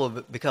there, people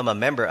will become a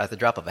member at the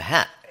drop of a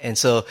hat, and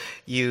so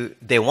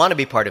they want to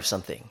be part of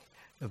something,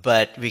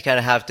 but we kind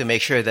of have to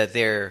make sure that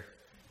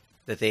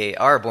they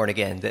are born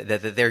again,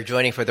 that they're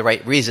joining for the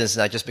right reasons,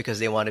 not just because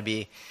they want to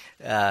be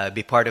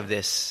part of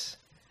this.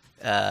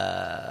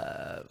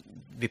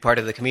 Be part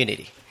of the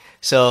community.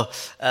 So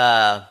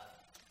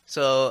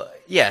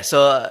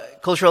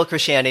cultural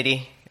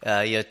Christianity,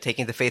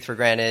 taking the faith for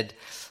granted.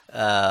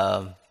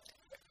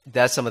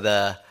 That's some of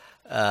the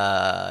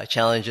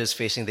challenges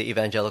facing the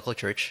evangelical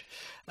church.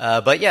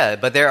 But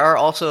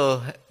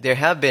there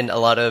have been a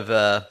lot of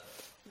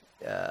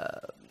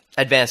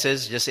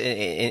advances just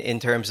in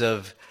terms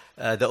of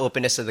the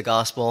openness of the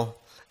gospel.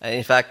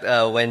 In fact,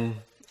 when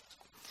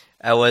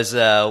a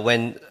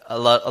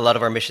lot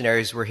of our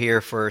missionaries were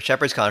here for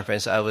Shepherd's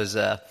Conference, I was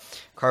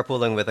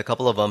carpooling with a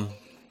couple of them.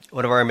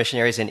 One of our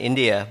missionaries in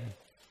India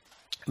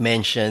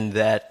mentioned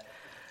that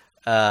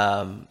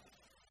the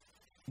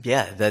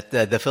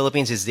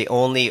Philippines is the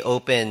only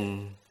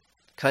open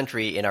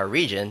country in our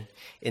region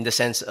in the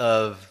sense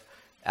of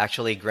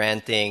actually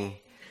granting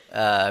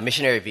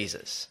missionary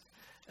visas.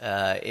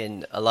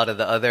 In a lot of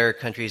the other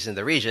countries in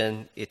the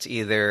region, it's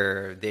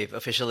either they've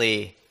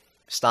officially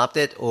stopped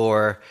it,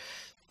 or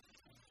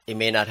it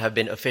may not have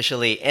been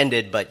officially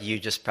ended, but you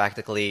just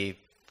practically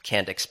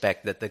can't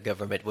expect that the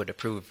government would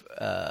approve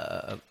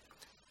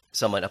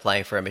someone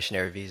applying for a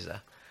missionary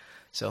visa.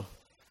 So,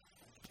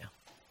 yeah.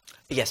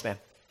 Yes, ma'am.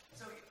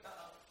 So the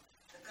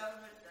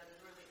government doesn't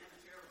really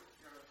interfere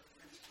with your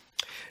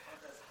ministry, or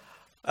does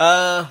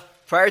it?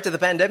 Prior to the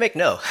pandemic,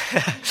 no.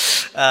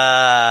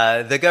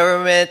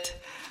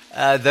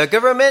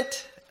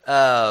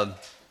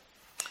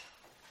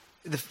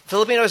 The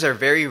Filipinos are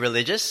very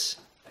religious.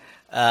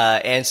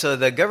 And so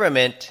the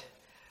government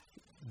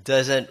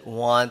doesn't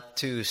want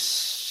to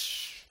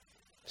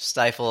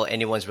stifle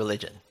anyone's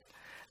religion.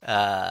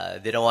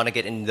 They don't want to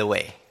get in the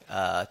way,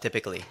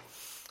 typically.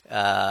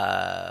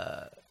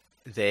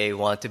 They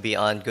want to be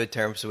on good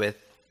terms with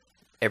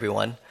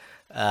everyone.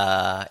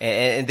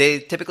 And they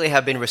typically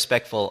have been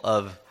respectful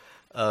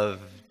of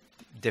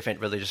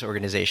different religious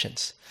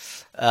organizations.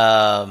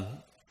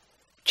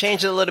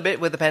 changed a little bit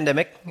with the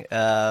pandemic.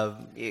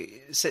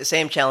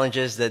 Same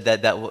challenges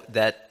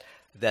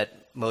that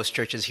most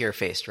churches here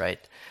faced, right?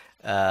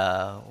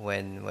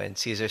 When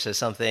Caesar says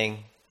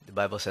something, the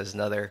Bible says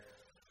another.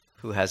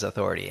 Who has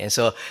authority? And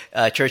so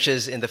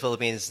churches in the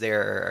Philippines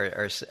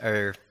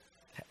there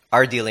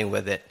are dealing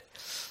with it.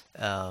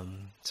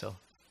 So,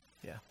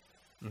 yeah.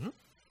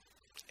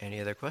 Any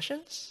other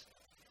questions?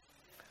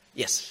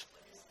 Yes.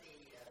 What is the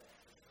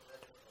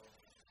political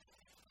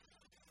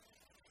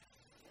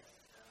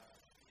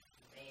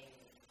main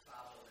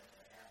problem that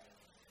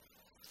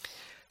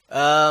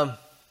they're having?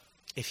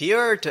 If you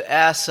were to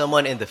ask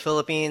someone in the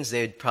Philippines,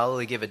 they'd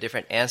probably give a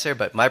different answer.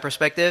 But my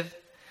perspective,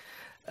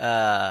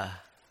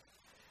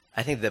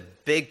 I think the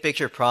big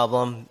picture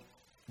problem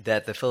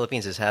that the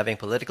Philippines is having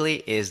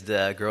politically is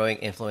the growing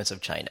influence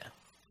of China.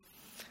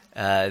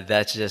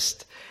 That's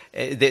just,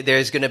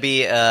 there's going to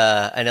be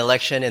an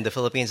election in the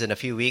Philippines in a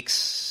few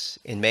weeks,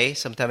 in May,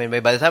 sometime in May.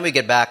 By the time we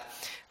get back,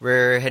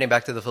 we're heading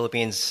back to the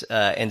Philippines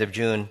end of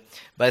June.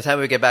 By the time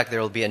we get back, there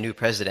will be a new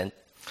president.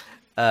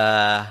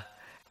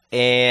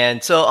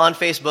 And so on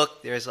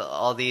Facebook, there's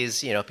all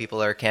these,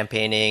 people are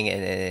campaigning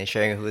and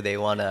sharing who they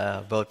want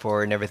to vote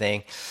for and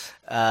everything.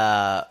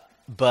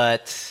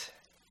 But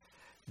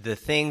the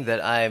thing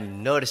that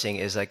I'm noticing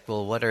is like,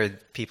 well, what are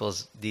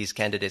these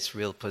candidates'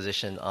 real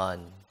position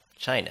on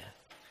China?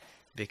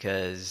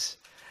 Because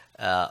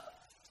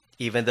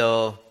even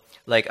though,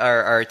 like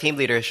our team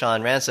leader,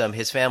 Sean Ransom,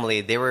 his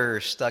family, they were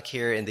stuck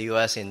here in the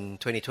U.S. in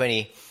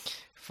 2020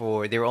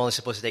 they were only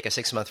supposed to take a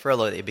 6-month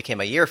furlough. It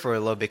became a year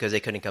furlough because they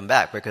couldn't come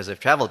back because of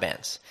travel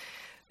bans.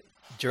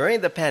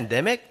 During the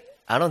pandemic,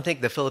 I don't think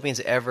the Philippines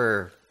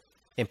ever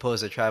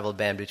imposed a travel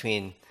ban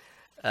between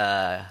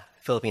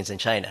Philippines and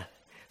China.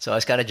 So I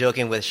was kind of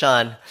joking with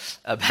Sean,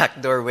 a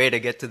backdoor way to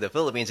get to the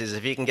Philippines is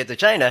if you can get to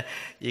China,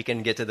 you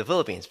can get to the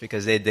Philippines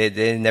because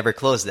they never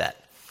closed that.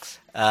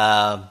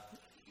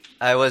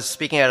 I was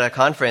speaking at a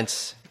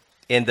conference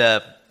in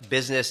the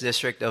business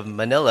district of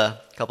Manila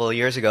a couple of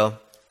years ago,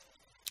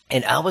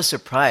 and I was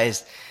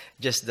surprised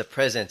just the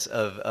presence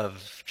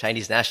of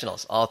Chinese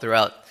nationals all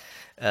throughout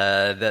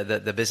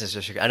the business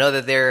district. I know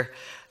that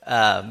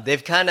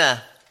they've kind of,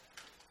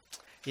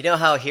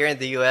 how here in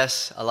the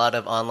U.S. a lot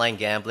of online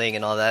gambling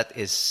and all that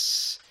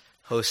is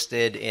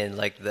hosted in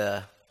like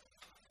the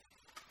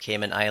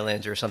Cayman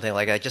Islands or something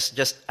like that,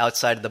 just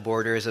outside of the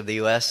borders of the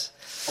U.S.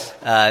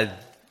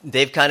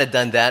 They've kind of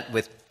done that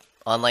with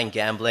online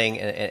gambling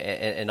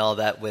and all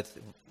that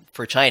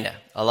for China.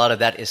 A lot of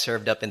that is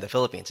served up in the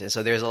Philippines, and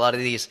so there's a lot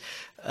of these.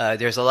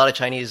 There's a lot of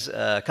Chinese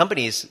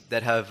companies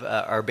that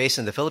are based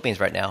in the Philippines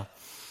right now,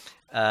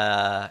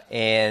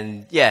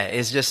 and yeah,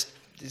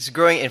 it's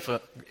growing.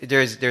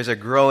 There's a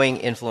growing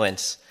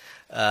influence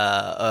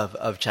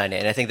of China,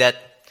 and I think that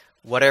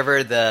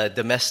whatever the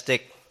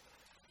domestic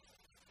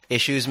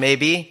issues may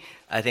be,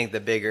 I think the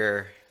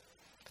bigger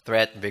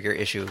threat, bigger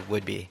issue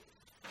would be,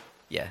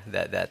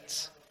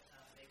 that's.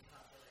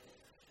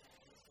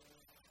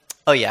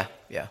 Oh yeah.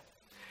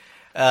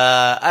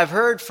 I've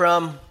heard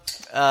from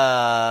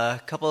a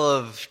couple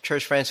of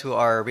church friends who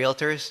are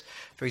realtors.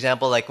 For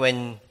example, like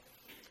when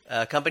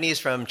companies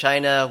from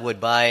China would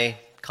buy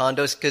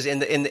condos, because in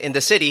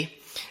the city,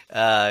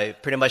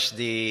 pretty much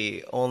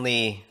the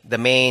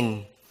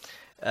main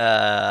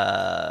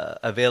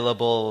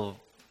available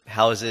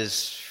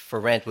houses for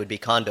rent would be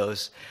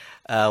condos.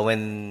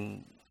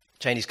 When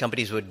Chinese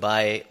companies would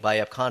buy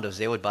up condos,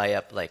 they would buy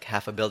up like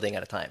half a building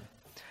at a time,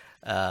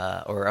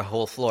 or a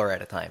whole floor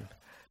at a time.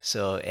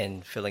 So,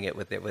 and filling it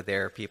with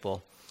their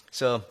people.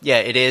 So yeah,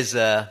 it is.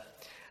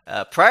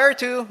 Prior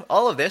to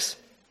all of this,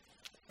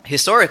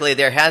 historically,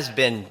 there has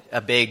been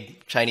a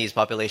big Chinese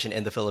population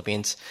in the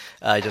Philippines,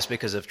 just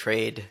because of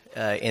trade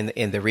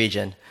in the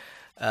region.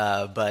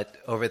 But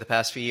over the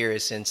past few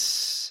years,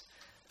 since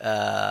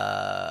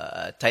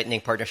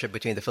tightening partnership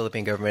between the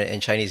Philippine government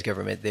and Chinese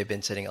government, they've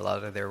been sending a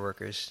lot of their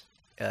workers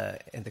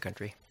in the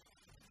country.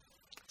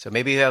 So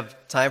maybe you have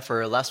time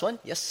for a last one.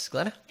 Yes,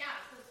 Glenna? Yeah,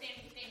 so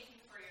thank you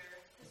for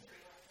your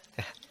history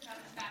lesson. That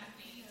was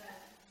fascinating.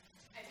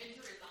 I've been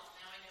to Rizal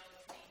now. I know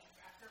the thing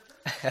after.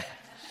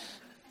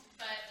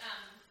 But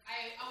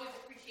I always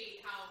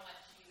appreciate how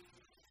much you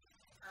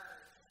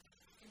are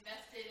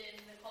invested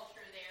in the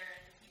culture there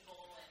and the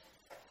people,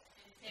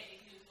 and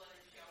Sandy's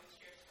newsletters, you always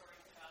share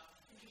stories about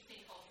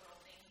interesting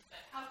cultural things.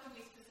 But how can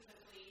we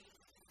specifically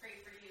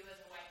pray for you as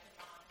a wife and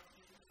mom as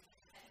you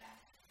head back?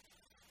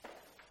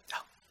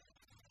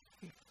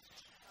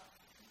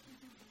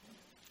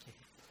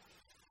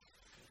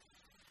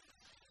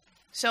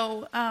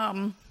 So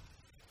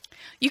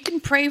you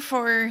can pray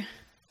for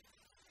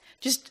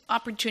just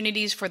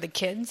opportunities for the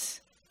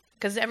kids,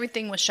 because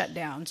everything was shut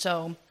down.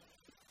 So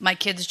my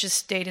kids just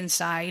stayed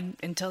inside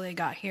until they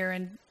got here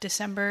in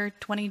December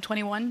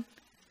 2021.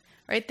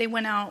 Right? They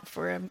went out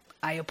for an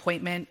eye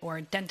appointment or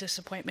a dentist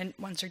appointment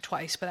once or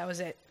twice, but that was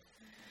it.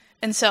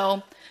 And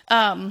so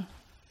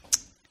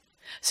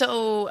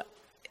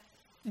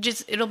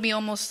just it'll be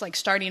almost like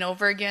starting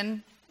over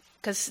again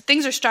because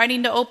things are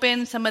starting to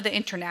open. Some of the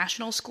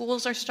international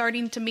schools are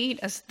starting to meet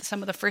as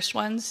some of the first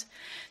ones.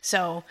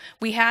 So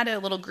we had a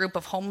little group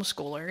of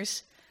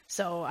homeschoolers.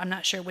 So I'm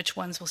not sure which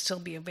ones will still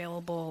be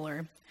available,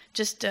 or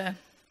just to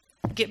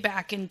get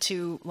back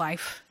into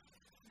life.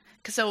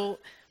 So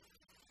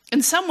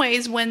in some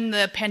ways, when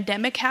the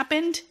pandemic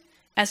happened,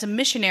 as a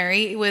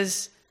missionary, it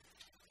was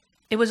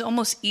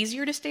almost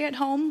easier to stay at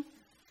home,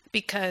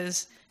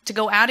 because to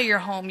go out of your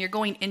home, you're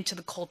going into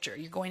the culture,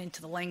 you're going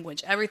into the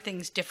language,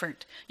 everything's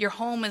different. Your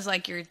home is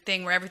like your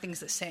thing where everything's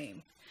the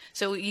same.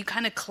 So you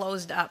kind of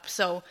closed up.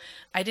 So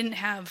I didn't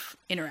have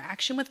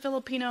interaction with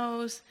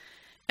Filipinos.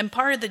 And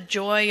part of the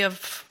joy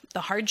of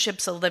the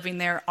hardships of living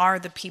there are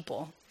the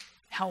people,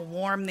 how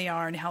warm they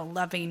are and how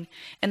loving.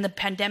 And the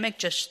pandemic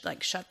just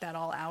like shut that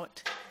all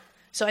out.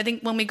 So I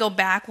think when we go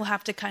back, we'll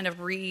have to kind of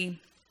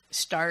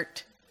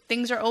restart.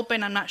 Things are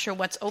open. I'm not sure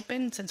what's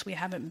open since we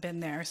haven't been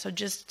there. So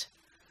just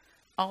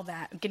all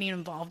that, getting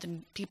involved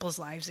in people's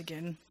lives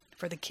again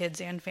for the kids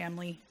and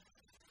family.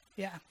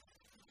 Yeah.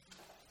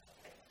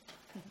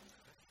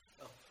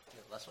 Oh,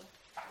 the last one?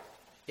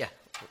 Yeah.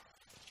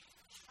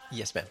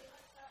 Yes, ma'am.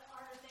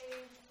 Are they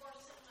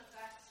enforcing the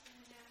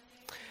vaccine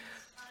mandate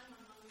this time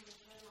among the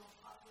general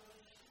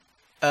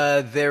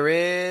population? There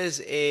is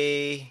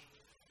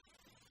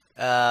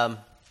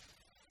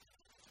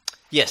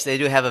yes, they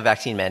do have a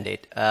vaccine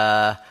mandate.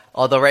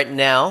 Although right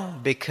now,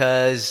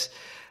 because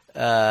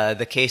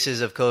the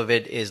cases of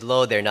COVID is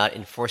low, they're not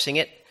enforcing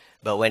it.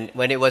 But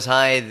when it was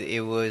high,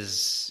 it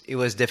was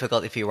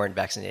difficult if you weren't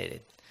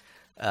vaccinated.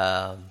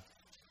 So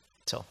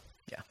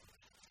yeah.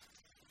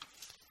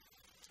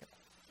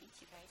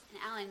 Thanks, you guys. And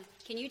Alan,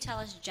 can you tell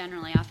us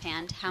generally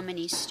offhand how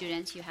many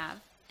students you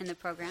have in the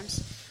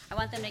programs? I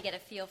want them to get a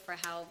feel for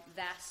how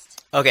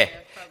vast Okay, the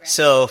program is.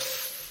 so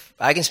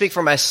I can speak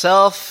for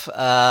myself.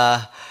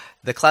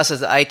 The classes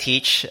that I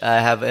teach,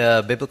 I have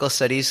a biblical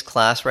studies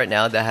class right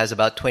now that has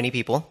about 20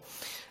 people.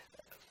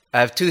 I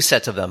have two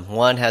sets of them.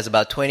 One has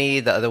about 20,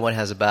 the other one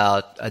has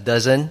about a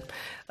dozen.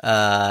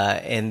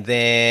 And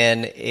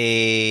then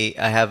I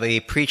have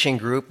a preaching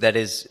group that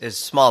is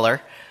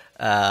smaller,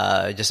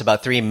 just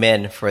about 3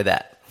 men for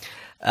that.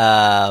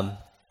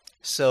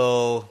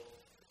 So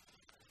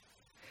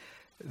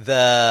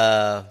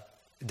the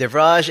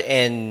Devraj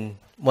and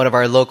one of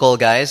our local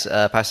guys,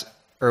 Pastor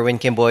Erwin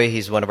Kimboy,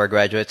 he's one of our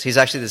graduates. He's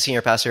actually the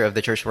senior pastor of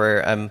the church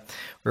where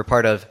we're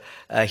part of.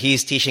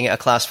 He's teaching a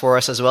class for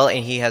us as well,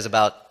 and he has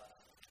about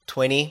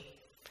 20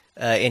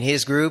 in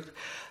his group.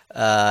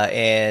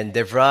 And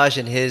Devraj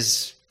in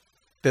his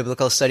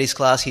biblical studies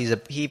class,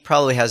 he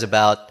probably has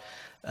about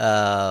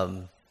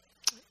in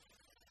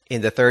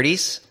the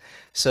 30s.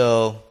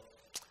 So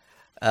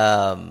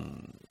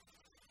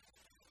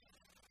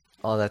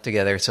all that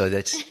together. So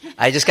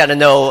I just kind of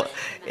know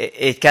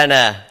it kind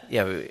of,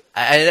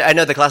 I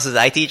know the classes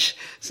I teach.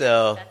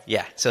 So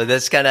yeah, so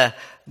that's kind of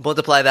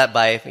multiply that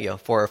by, 4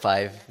 or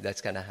 5. That's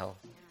kind of how.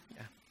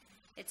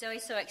 It's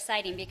always so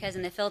exciting because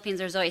in the Philippines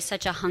there's always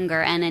such a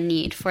hunger and a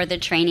need for the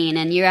training,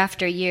 and year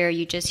after year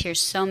you just hear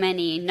so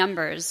many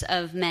numbers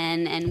of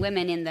men and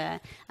women in the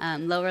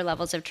lower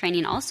levels of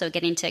training also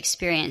getting to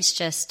experience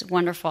just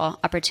wonderful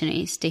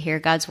opportunities to hear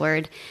God's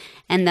word.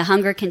 And the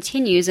hunger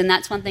continues, and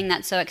that's one thing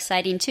that's so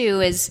exciting too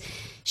is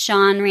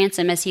Sean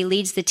Ransom, as he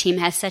leads the team,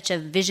 has such a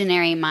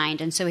visionary mind,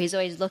 and so he's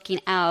always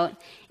looking out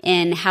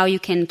in how you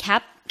can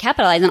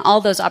capitalize on all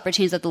those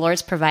opportunities that the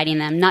Lord's providing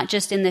them, not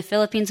just in the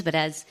Philippines, but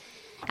as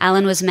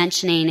Alan was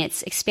mentioning,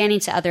 it's expanding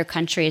to other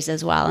countries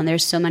as well, and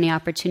there's so many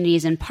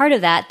opportunities, and part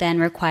of that then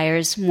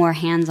requires more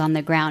hands on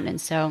the ground,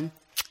 and so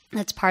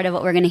that's part of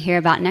what we're going to hear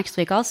about next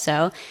week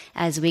also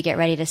as we get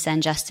ready to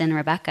send Justin and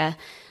Rebecca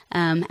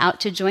out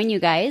to join you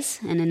guys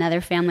and another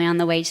family on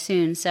the way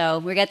soon. So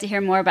we'll get to hear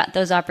more about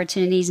those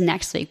opportunities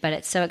next week, but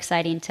it's so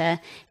exciting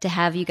to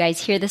have you guys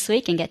here this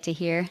week and get to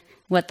hear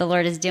what the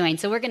Lord is doing.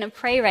 So we're going to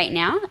pray right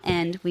now,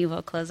 and we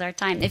will close our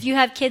time. If you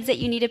have kids that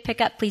you need to pick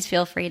up, please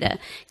feel free to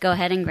go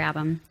ahead and grab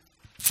them.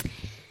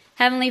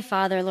 Heavenly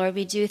Father, Lord,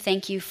 we do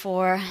thank you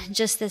for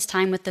just this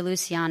time with the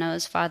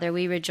Lucianos. Father,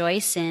 we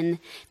rejoice in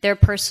their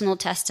personal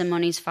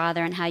testimonies,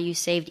 Father, and how you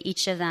saved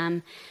each of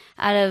them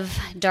out of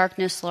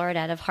darkness, Lord,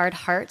 out of hard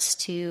hearts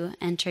to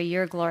enter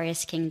your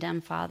glorious kingdom,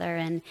 Father,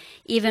 and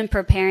even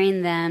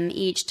preparing them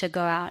each to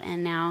go out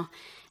and now,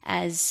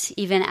 as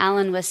even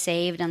Alan was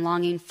saved and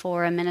longing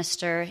for a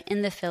minister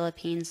in the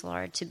Philippines,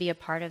 Lord, to be a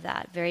part of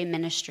that very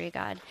ministry,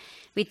 God.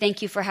 We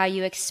thank you for how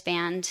you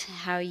expand,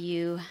 how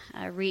you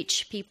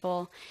reach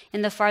people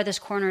in the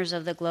farthest corners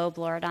of the globe,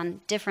 Lord, on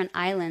different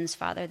islands,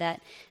 Father,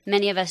 that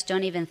many of us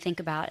don't even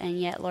think about.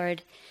 And yet,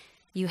 Lord,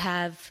 you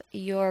have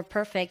your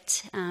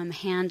perfect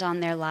hand on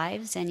their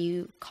lives, and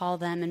you call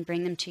them and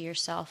bring them to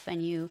yourself,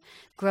 and you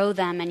grow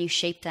them and you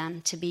shape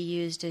them to be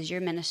used as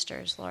your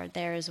ministers, Lord,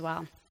 there as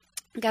well.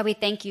 God, we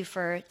thank you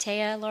for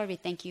Taya, Lord. We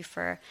thank you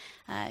for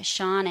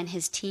Sean and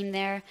his team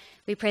there.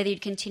 We pray that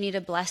you'd continue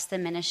to bless the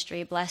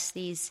ministry, bless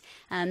these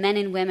men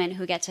and women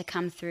who get to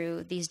come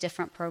through these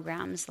different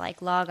programs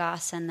like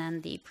Logos and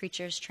then the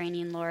preacher's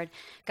training, Lord.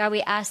 God,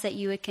 we ask that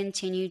you would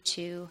continue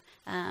to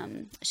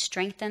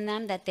strengthen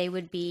them, that they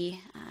would be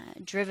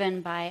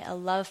driven by a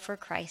love for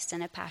Christ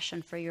and a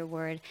passion for your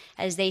word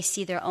as they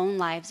see their own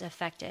lives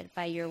affected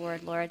by your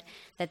word, Lord,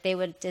 that they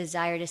would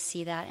desire to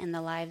see that in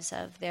the lives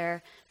of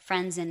their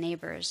friends and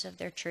neighbors of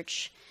their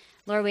church.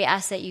 Lord, we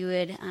ask that you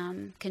would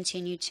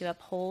continue to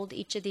uphold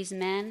each of these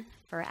men,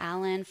 for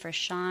Alan, for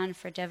Sean,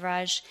 for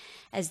Devraj,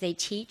 as they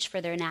teach for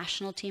their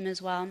national team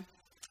as well,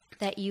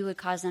 that you would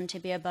cause them to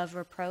be above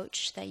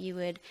reproach, that you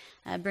would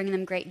bring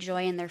them great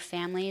joy in their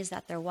families,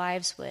 that their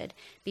wives would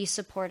be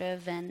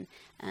supportive and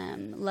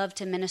love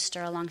to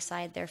minister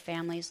alongside their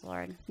families,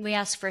 Lord. We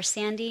ask for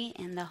Sandy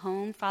in the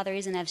home, Father,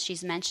 and as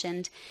she's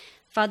mentioned,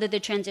 Father, the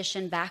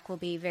transition back will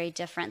be very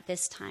different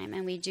this time,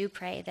 and we do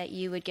pray that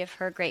you would give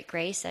her great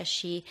grace as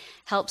she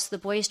helps the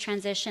boys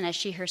transition, as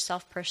she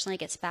herself personally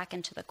gets back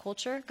into the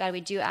culture. God,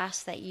 we do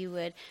ask that you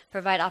would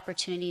provide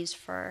opportunities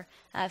for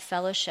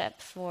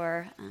fellowship,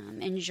 for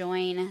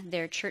enjoying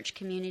their church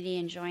community,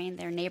 enjoying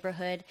their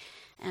neighborhood,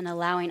 and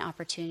allowing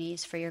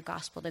opportunities for your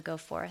gospel to go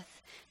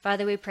forth.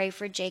 Father, we pray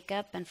for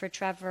Jacob and for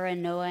Trevor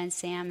and Noah and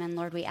Sam, and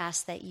Lord, we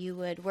ask that you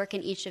would work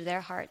in each of their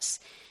hearts.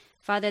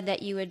 Father,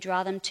 that you would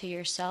draw them to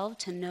yourself,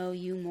 to know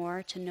you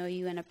more, to know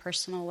you in a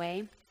personal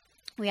way.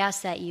 We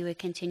ask that you would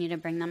continue to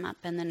bring them up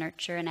in the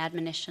nurture and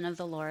admonition of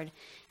the Lord,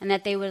 and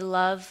that they would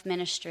love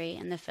ministry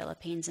in the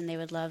Philippines, and they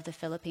would love the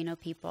Filipino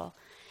people.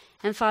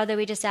 And Father,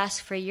 we just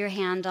ask for your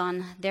hand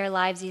on their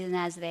lives even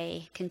as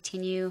they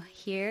continue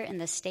here in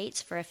the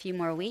States for a few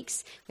more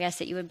weeks. We ask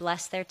that you would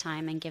bless their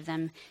time and give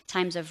them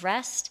times of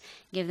rest,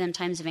 give them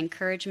times of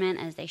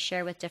encouragement as they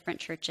share with different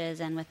churches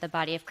and with the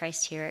body of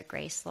Christ here at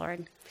Grace,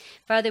 Lord.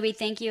 Father, we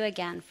thank you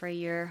again for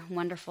your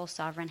wonderful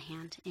sovereign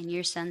hand. In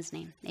your Son's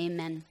name,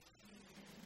 amen.